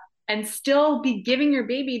formula and still be giving your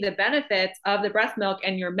baby the benefits of the breast milk,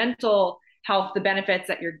 and your mental health, the benefits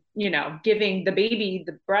that you're, giving the baby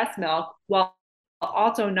the breast milk, while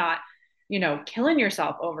also not, killing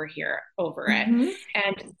yourself over it.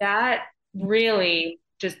 And that really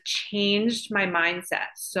just changed my mindset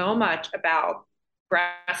so much about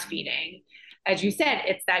breastfeeding. As you said,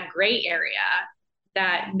 it's that gray area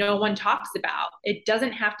that no one talks about. It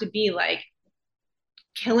doesn't have to be like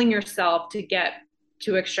killing yourself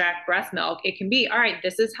to extract breast milk. It can be, all right,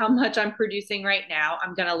 this is how much I'm producing right now.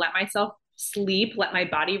 I'm going to let myself sleep, let my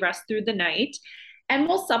body rest through the night, and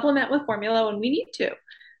we'll supplement with formula when we need to.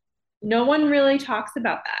 No one really talks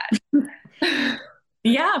about that.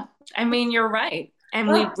 Yeah. I mean, you're right. And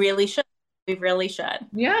we really should. We really should.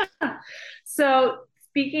 Yeah. So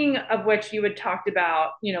speaking of which, you had talked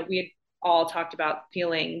about, we had all talked about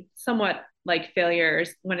feeling somewhat like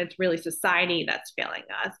failures when it's really society that's failing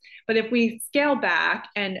us. But if we scale back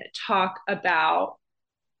and talk about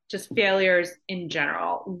just failures in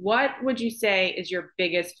general, what would you say is your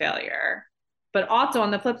biggest failure? But also on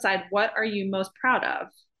the flip side, what are you most proud of?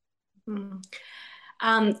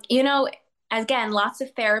 Again, lots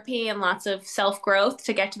of therapy and lots of self-growth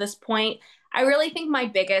to get to this point. I really think my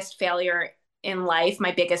biggest failure in life,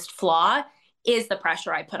 my biggest flaw, is the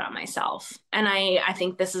pressure I put on myself. And I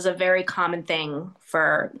think this is a very common thing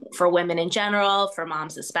for women in general, for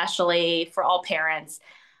moms especially, for all parents.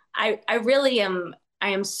 I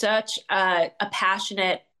am such a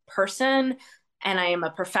passionate person, and I am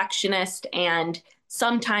a perfectionist, and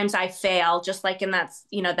sometimes I fail, just like in that,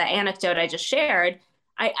 the anecdote I just shared.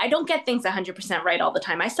 I don't get things 100% right all the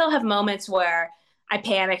time. I still have moments where I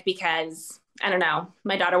panic because, I don't know,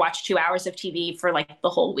 my daughter watched 2 hours of TV for like the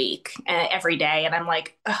whole week, every day. And I'm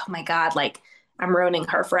like, oh my God, like I'm ruining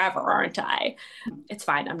her forever, aren't I? It's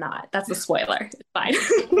fine. I'm not. That's a spoiler. It's fine.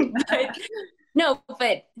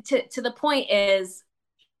 But to the point is,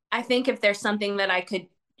 I think if there's something that I could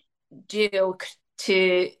do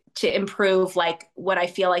to improve like what I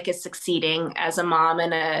feel like is succeeding as a mom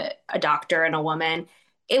and a doctor and a woman,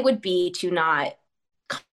 it would be to not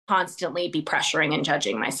constantly be pressuring and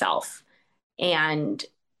judging myself. And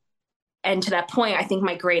to that point, I think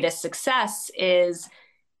my greatest success is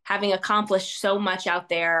having accomplished so much out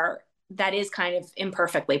there that is kind of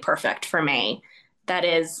imperfectly perfect for me. That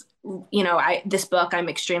is, this book I'm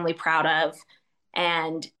extremely proud of,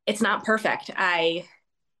 and it's not perfect.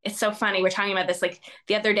 It's so funny. We're talking about this. Like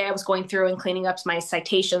the other day I was going through and cleaning up my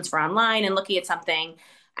citations for online and looking at something,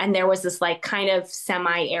 and there was this like kind of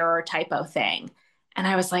semi-error typo thing. And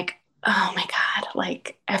I was like, oh my God,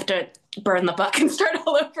 like I have to burn the book and start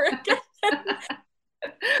all over again.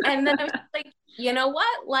 And then I was like, you know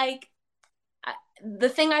what? Like the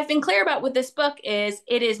thing I've been clear about with this book is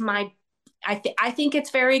it is I think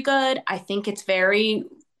it's very good. I think it's very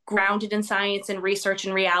grounded in science and research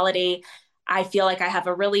and reality. I feel like I have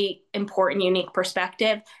a really important, unique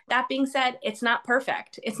perspective. That being said, it's not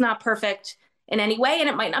perfect. It's not perfect in any way, and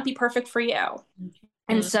it might not be perfect for you. Mm-hmm.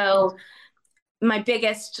 And so my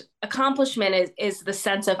biggest accomplishment is the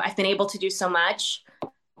sense of I've been able to do so much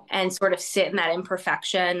and sort of sit in that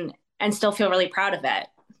imperfection and still feel really proud of it.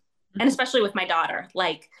 Mm-hmm. And especially with my daughter,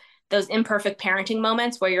 like those imperfect parenting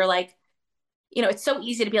moments where you're like, it's so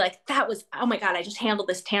easy to be like, oh my God, I just handled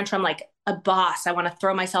this tantrum like a boss. I want to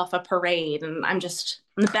throw myself a parade and I'm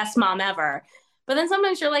the best mom ever. But then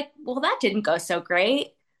sometimes you're like, well, that didn't go so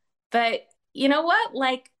great. But you know what?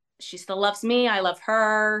 Like, she still loves me. I love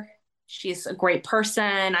her. She's a great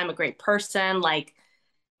person. I'm a great person. Like,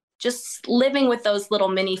 just living with those little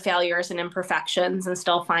mini failures and imperfections and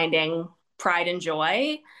still finding pride and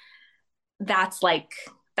joy. That's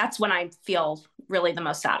when I feel really the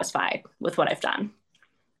most satisfied with what I've done.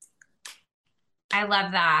 I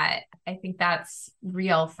love that. I think that's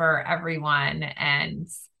real for everyone. And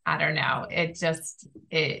I don't know, it's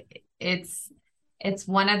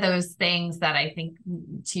one of those things that I think,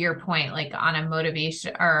 to your point, like on a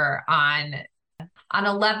motivation or on on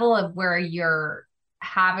a level of where you're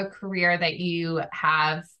have a career that you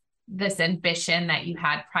have this ambition that you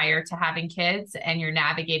had prior to having kids and you're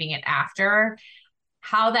navigating it after,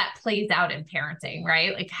 how that plays out in parenting,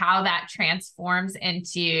 right? Like how that transforms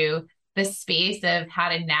into the space of how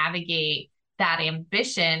to navigate that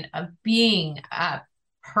ambition of being a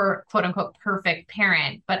quote unquote perfect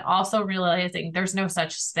parent, but also realizing there's no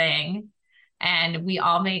such thing. And we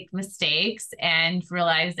all make mistakes, and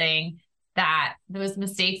realizing that those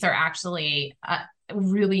mistakes are actually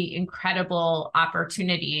really incredible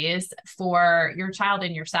opportunities for your child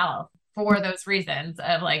and yourself, for those reasons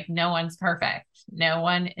of like, no one's perfect. No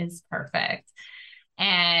one is perfect.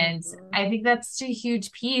 And I think that's a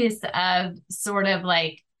huge piece of sort of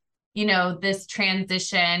like, you know, this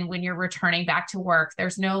transition when you're returning back to work.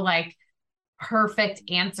 There's no like perfect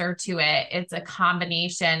answer to it. It's a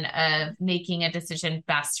combination of making a decision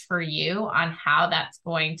best for you on how that's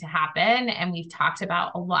going to happen. And we've talked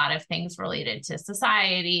about a lot of things related to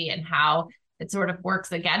society and how it sort of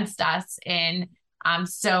works against us in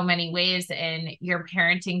so many ways in your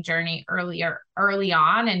parenting journey early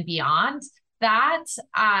on and beyond that.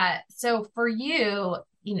 So for you,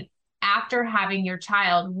 you know, after having your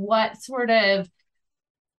child, what sort of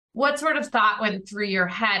thought went through your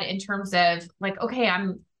head in terms of like, okay,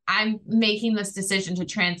 I'm making this decision to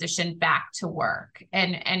transition back to work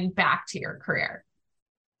and back to your career?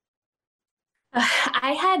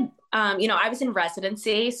 I had, I was in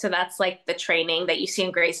residency, so that's like the training that you see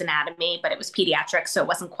in Grey's Anatomy, but it was pediatrics, so it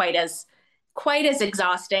wasn't quite as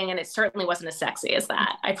exhausting, and it certainly wasn't as sexy as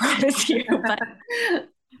that, I promise you. But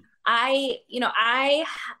I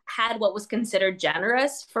had what was considered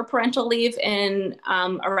generous for parental leave in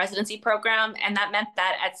a residency program. And that meant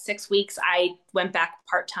that at 6 weeks, I went back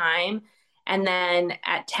part-time. And then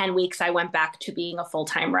at 10 weeks, I went back to being a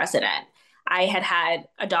full-time resident. I had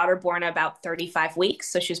a daughter born about 35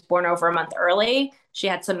 weeks. So she was born over a month early. She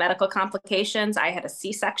had some medical complications. I had a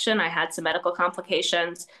C-section. I had some medical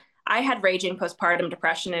complications. I had raging postpartum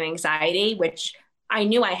depression and anxiety, which I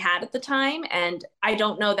knew I had at the time. And I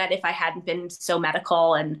don't know that if I hadn't been so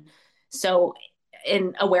medical and so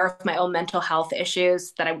aware of my own mental health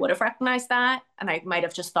issues that I would have recognized that. And I might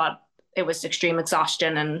have just thought it was extreme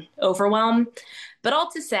exhaustion and overwhelm. But all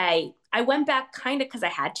to say, I went back kind of because I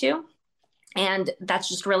had to. And that's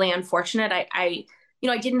just really unfortunate. I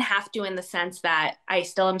didn't have to, in the sense that I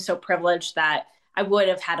still am so privileged that I would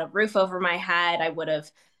have had a roof over my head. I would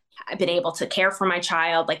have been able to care for my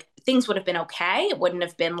child. Like, things would have been okay. It wouldn't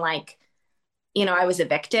have been like, I was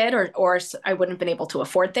evicted or I wouldn't have been able to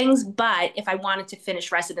afford things. But if I wanted to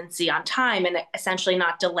finish residency on time and essentially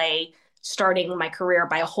not delay starting my career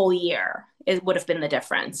by a whole year, it would have been the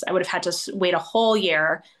difference. I would have had to wait a whole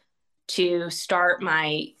year to start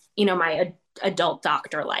my adult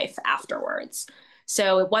doctor life afterwards.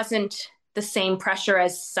 So it wasn't the same pressure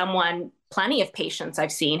as plenty of patients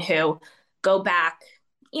I've seen who go back,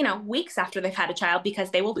 weeks after they've had a child,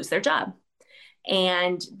 because they will lose their job.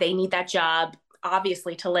 And they need that job,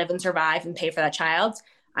 obviously, to live and survive and pay for that child.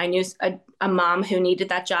 I knew a mom who needed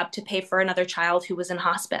that job to pay for another child who was in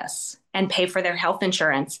hospice and pay for their health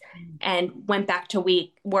insurance, and went back to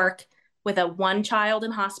work with one child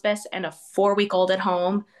in hospice and a 4-week-old at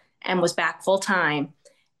home, and was back full time.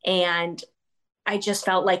 And I just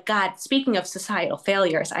felt like, God, speaking of societal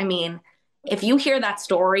failures, I mean, if you hear that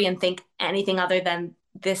story and think anything other than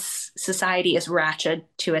this society is ratchet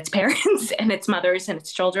to its parents and its mothers and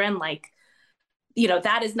its children,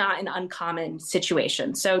 that is not an uncommon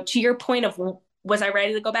situation. So to your point of, was I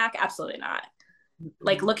ready to go back? Absolutely not.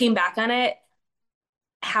 Like, looking back on it,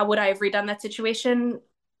 how would I have redone that situation?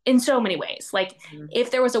 In so many ways. Like,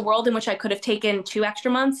 if there was a world in which I could have taken 2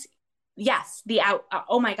 extra months, yes,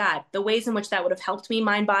 oh my God, the ways in which that would have helped me,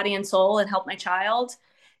 mind, body, and soul, and helped my child,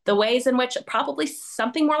 the ways in which probably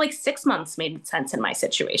something more like 6 months made sense in my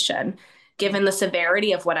situation, given the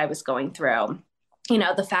severity of what I was going through.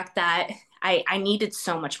 The fact that I needed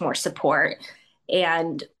so much more support.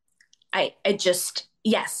 And I just,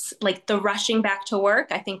 yes, like the rushing back to work,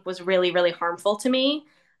 I think was really, really harmful to me.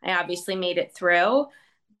 I obviously made it through,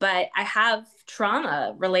 but I have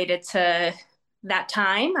trauma related to that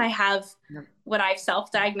time. I have what I've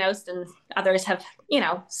self-diagnosed, and others have,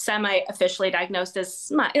 semi-officially diagnosed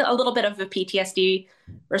as a little bit of a PTSD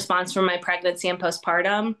response from my pregnancy and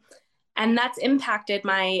postpartum. And that's impacted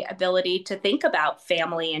my ability to think about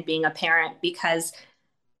family and being a parent, because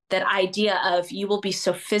that idea of you will be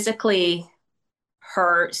so physically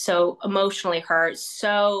hurt, so emotionally hurt,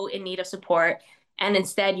 so in need of support, and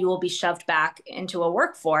instead you will be shoved back into a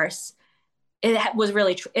workforce, is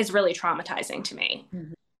really traumatizing to me.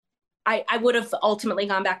 I would have ultimately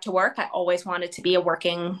gone back to work. I always wanted to be a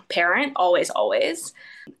working parent, always, always.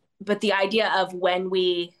 But the idea of when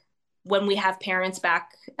we have parents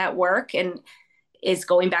back at work and is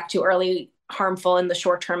going back to early harmful in the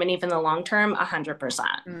short term and even the long term,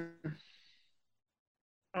 100%.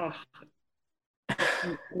 Oh,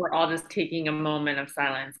 we're all just taking a moment of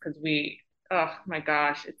silence because oh my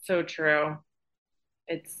gosh, it's so true.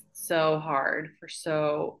 It's so hard for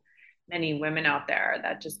so many women out there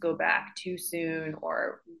that just go back too soon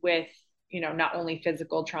or with, not only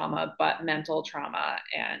physical trauma, but mental trauma.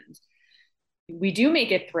 And we do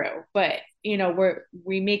make it through, but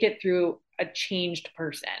we make it through a changed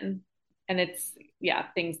person. And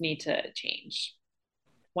things need to change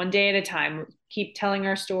one day at a time. Keep telling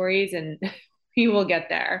our stories and we will get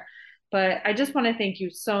there. But I just want to thank you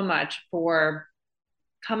so much for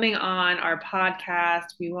coming on our podcast.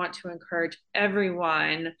 We want to encourage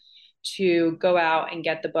everyone to go out and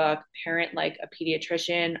get the book, Parent Like a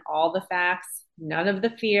Pediatrician, all the facts, none of the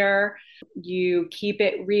fear. You keep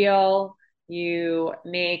it real. You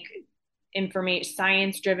make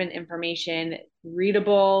science-driven information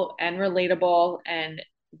readable and relatable. And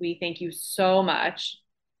we thank you so much.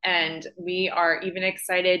 And we are even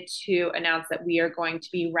excited to announce that we are going to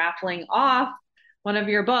be raffling off one of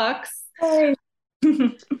your books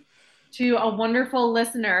to a wonderful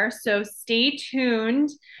listener. So stay tuned.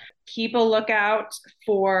 Keep a lookout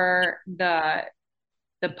for the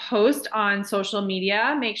post on social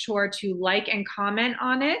media. Make sure to like and comment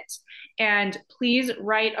on it. And please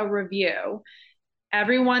write a review.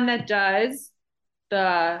 Everyone that does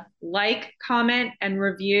the like, comment, and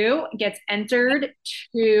review gets entered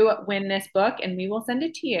to win this book, and we will send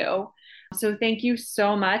it to you. So thank you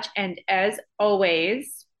so much. And as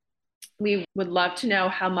always, we would love to know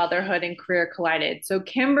how motherhood and career collided. So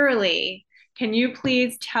Kimberly, can you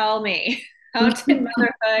please tell me, how did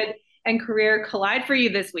motherhood and career collide for you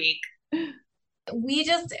this week? We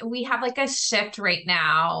have like a shift right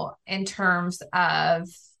now in terms of,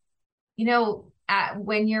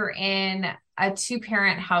 when you're in a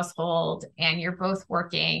 2-parent household and you're both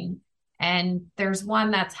working and there's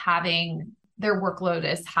one that's having their workload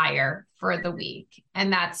is higher for the week.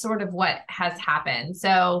 And that's sort of what has happened.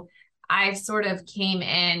 So I've sort of came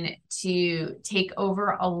in to take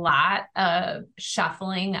over a lot of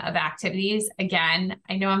shuffling of activities. Again,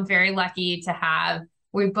 I know I'm very lucky to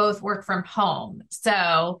we both work from home.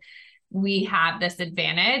 So we have this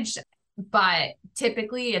advantage, but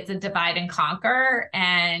typically it's a divide and conquer.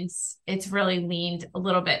 And it's really leaned a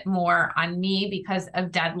little bit more on me because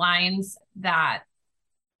of deadlines that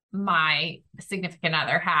my significant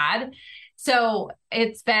other had. So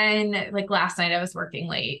it's been like last night I was working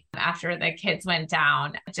late after the kids went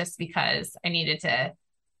down just because I needed to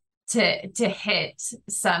hit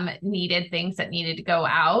some needed things that needed to go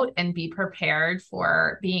out and be prepared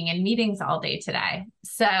for being in meetings all day today.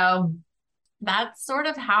 So that's sort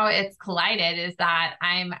of how it's collided, is that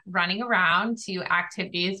I'm running around to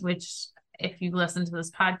activities, which if you listen to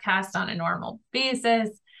this podcast on a normal basis,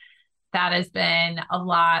 that has been a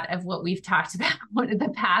lot of what we've talked about in the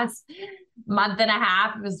past month and a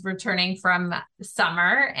half. Was returning from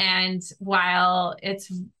summer. And while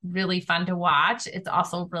it's really fun to watch, it's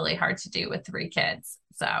also really hard to do with 3 kids.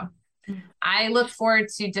 So I look forward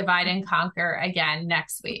to divide and conquer again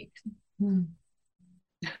next week.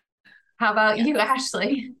 How about you,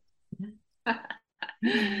 Ashley?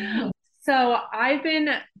 So I've been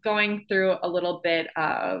going through a little bit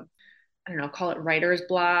of, I don't know, call it writer's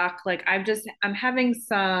block. Like I'm having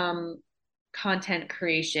some content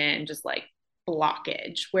creation, just like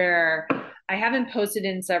blockage where I haven't posted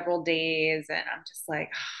in several days and I'm just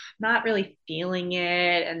like, not really feeling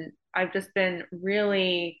it. And I've just been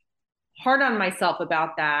really hard on myself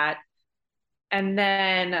about that. And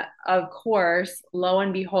then, of course, lo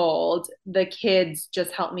and behold, the kids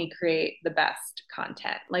just help me create the best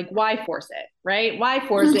content. Like, why force it, right? Why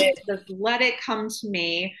force it? Just let it come to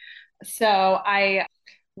me. So I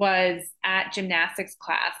was at gymnastics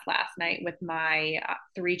class last night with my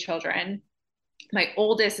 3 children. My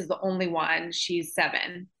oldest is the only one. She's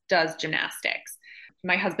 7, does gymnastics.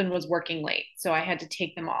 My husband was working late, so I had to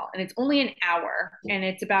take them all. And it's only an hour, and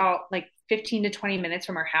it's about like 15 to 20 minutes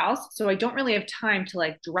from our house. So I don't really have time to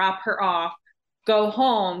like drop her off, go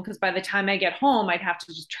home, because by the time I get home, I'd have to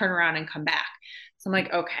just turn around and come back. So I'm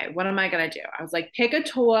like, okay, what am I going to do? I was like, pick a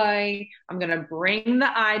toy. I'm going to bring the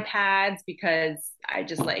iPads because I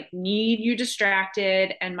just like need you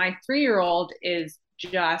distracted. And my 3-year-old is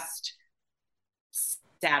just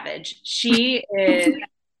savage. She is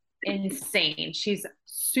insane. She's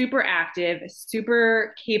super active,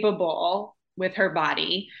 super capable with her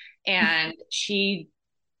body. And she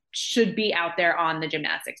should be out there on the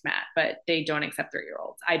gymnastics mat, but they don't accept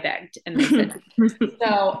 3-year-olds. I begged and they said,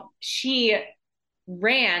 so she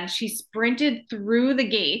sprinted through the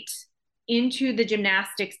gate into the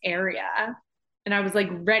gymnastics area. And I was like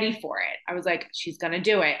ready for it. I was like, she's going to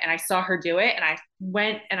do it. And I saw her do it. And I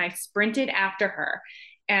went and I sprinted after her.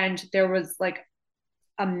 And there was like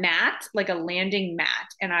a mat, like a landing mat.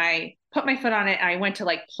 And I put my foot on it. And I went to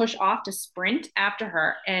like push off to sprint after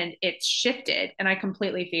her. And it shifted. And I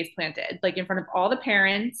completely face planted, like in front of all the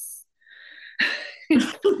parents.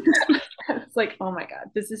 It's like, oh my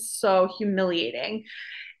God, this is so humiliating.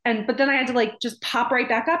 But then I had to like just pop right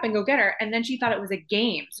back up and go get her. And then she thought it was a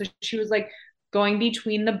game. So she was like going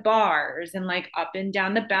between the bars and like up and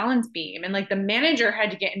down the balance beam. And like the manager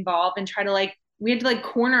had to get involved and try to like, we had to like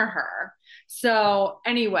corner her. So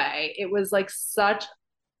anyway, it was like such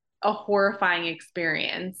a horrifying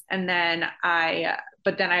experience. And then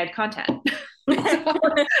but then I had content.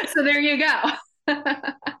 So there you go.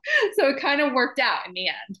 So it kind of worked out in the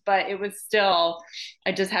end, but it was still,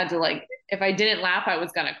 I just had to like, if I didn't laugh, I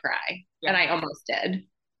was going to cry. Yeah. And I almost did,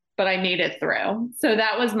 but I made it through. So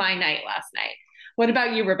that was my night last night. What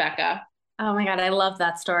about you, Rebekah? Oh my God, I love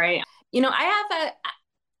that story.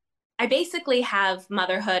 I basically have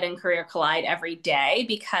motherhood and career collide every day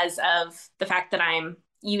because of the fact that I'm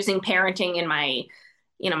using parenting in my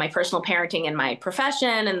personal parenting in my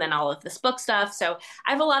profession, and then all of this book stuff. So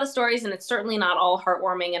I have a lot of stories, and it's certainly not all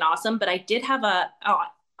heartwarming and awesome, but I did have a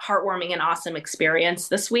heartwarming and awesome experience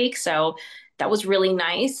this week. So that was really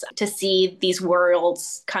nice to see these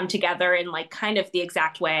worlds come together in like kind of the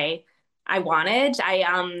exact way I wanted.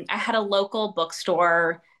 I had a local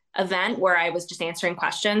bookstore event where I was just answering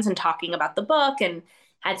questions and talking about the book, and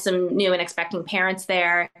had some new and expecting parents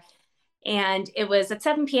there. And it was at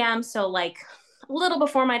 7 p.m. So like a little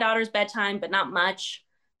before my daughter's bedtime, but not much.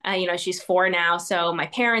 She's 4 now. So my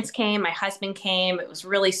parents came, my husband came. It was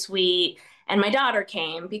really sweet. And my daughter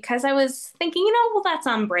came because I was thinking, well, that's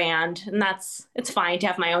on brand, and it's fine to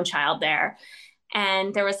have my own child there.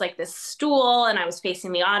 And there was like this stool, and I was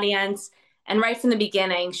facing the audience. And right from the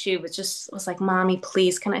beginning, she was like, Mommy,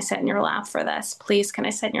 please, can I sit in your lap for this? Please, can I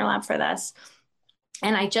sit in your lap for this?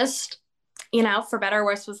 And I just, for better or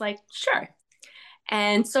worse, was like, sure.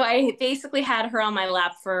 And so I basically had her on my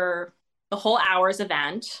lap for the whole hour's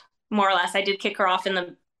event, more or less. I did kick her off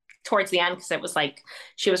towards the end because it was like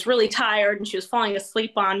she was really tired and she was falling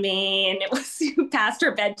asleep on me, and it was past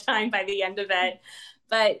her bedtime by the end of it.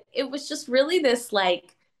 But it was just really this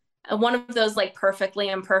like one of those like perfectly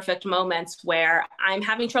imperfect moments where I'm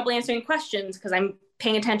having trouble answering questions because I'm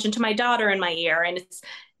paying attention to my daughter in my ear, and it's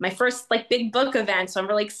my first like big book event. So I'm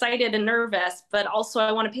really excited and nervous, but also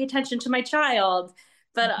I want to pay attention to my child.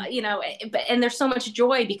 But, and there's so much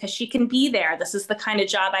joy because she can be there. This is the kind of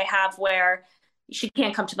job I have where she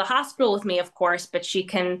can't come to the hospital with me, of course, but she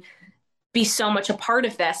can be so much a part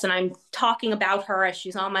of this. And I'm talking about her as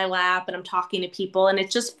she's on my lap, and I'm talking to people. And it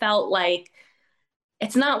just felt like,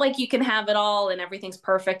 it's not like you can have it all and everything's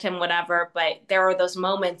perfect and whatever, but there are those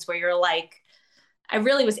moments where you're like, I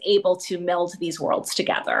really was able to meld these worlds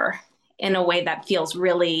together in a way that feels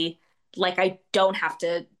really like I don't have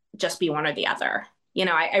to just be one or the other.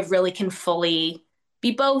 I really can fully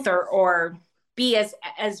be both or be as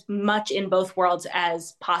much in both worlds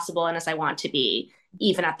as possible and as I want to be,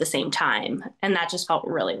 even at the same time. And that just felt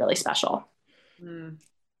really, really special.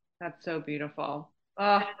 That's so beautiful.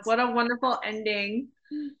 Oh, what a wonderful ending.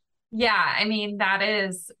 Yeah, I mean, that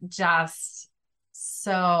is just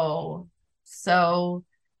so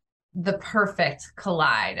the perfect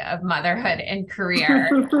collide of motherhood and career.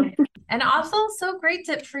 And also so great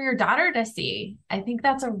for your daughter to see. I think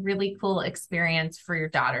that's a really cool experience for your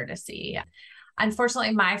daughter to see.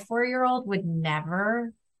 Unfortunately, my 4-year-old would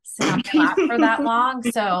never sit on my lap for that long.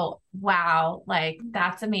 So, wow, like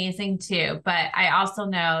that's amazing too. But I also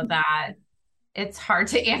know that it's hard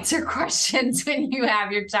to answer questions when you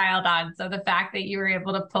have your child on. So the fact that you were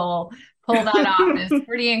able to pull that off is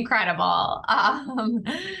pretty incredible.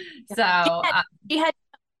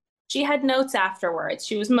 She had notes afterwards.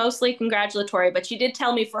 She was mostly congratulatory, but she did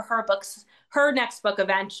tell me for her next book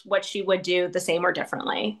event, what she would do the same or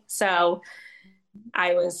differently. So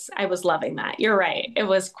I was loving that. You're right. It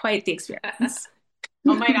was quite the experience.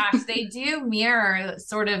 Oh my gosh, they do mirror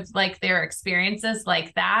sort of like their experiences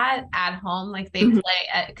like that at home. Like they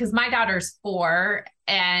play, because my daughter's 4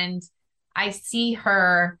 and I see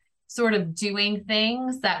her sort of doing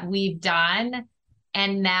things that we've done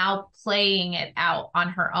and now playing it out on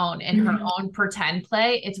her own in her own pretend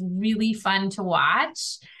play. It's really fun to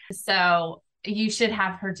watch. So you should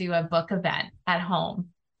have her do a book event at home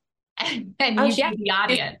and you be the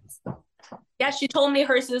audience. Yeah, she told me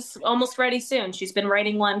hers is almost ready soon. She's been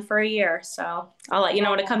writing one for a year, so I'll let you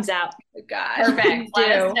know when it comes out. Gosh, Perfect.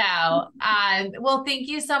 Let us know. Well, thank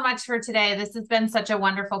you so much for today. This has been such a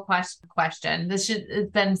wonderful question. This has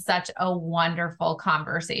been such a wonderful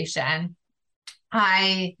conversation.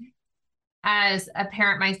 I, as a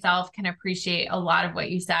parent myself, can appreciate a lot of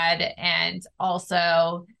what you said, and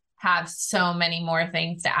also have so many more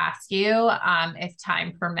things to ask you, if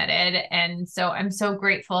time permitted. And so I'm so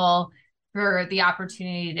grateful for the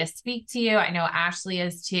opportunity to speak to you. I know Ashley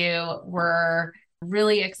is too. We're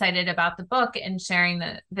really excited about the book and sharing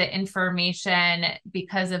the information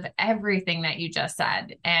because of everything that you just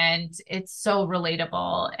said. And it's so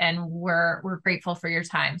relatable, and we're grateful for your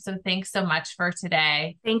time. So thanks so much for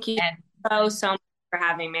today. Thank you so much for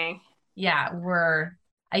having me. Yeah,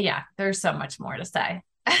 there's so much more to say.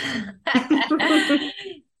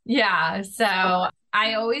 Yeah. So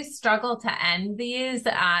I always struggle to end these,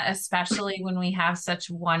 especially when we have such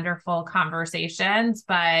wonderful conversations,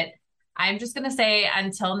 but I'm just going to say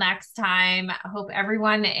until next time, I hope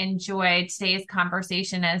everyone enjoyed today's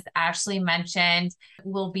conversation. As Ashley mentioned,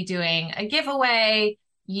 we'll be doing a giveaway.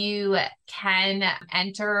 You can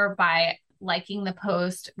enter by liking the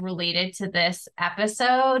post related to this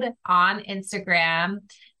episode on Instagram,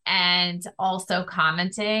 and also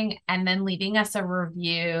commenting, and then leaving us a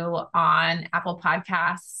review on Apple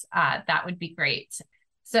Podcasts. That would be great.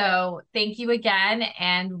 So thank you again,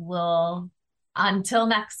 and until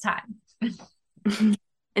next time.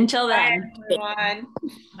 Until then. Bye, everyone.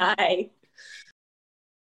 Bye.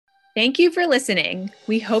 Thank you for listening.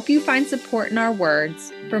 We hope you find support in our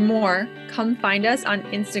words. For more, come find us on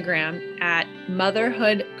Instagram at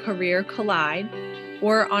Motherhood Career Collide,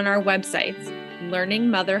 or on our websites,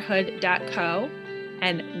 learningmotherhood.co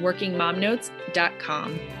and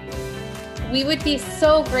workingmomnotes.com. We would be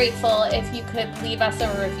so grateful if you could leave us a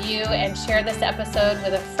review and share this episode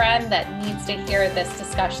with a friend that needs to hear this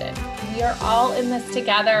discussion. We are all in this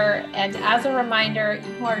together, and as a reminder,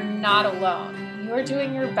 you are not alone. You are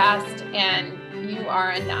doing your best, and you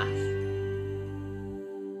are enough.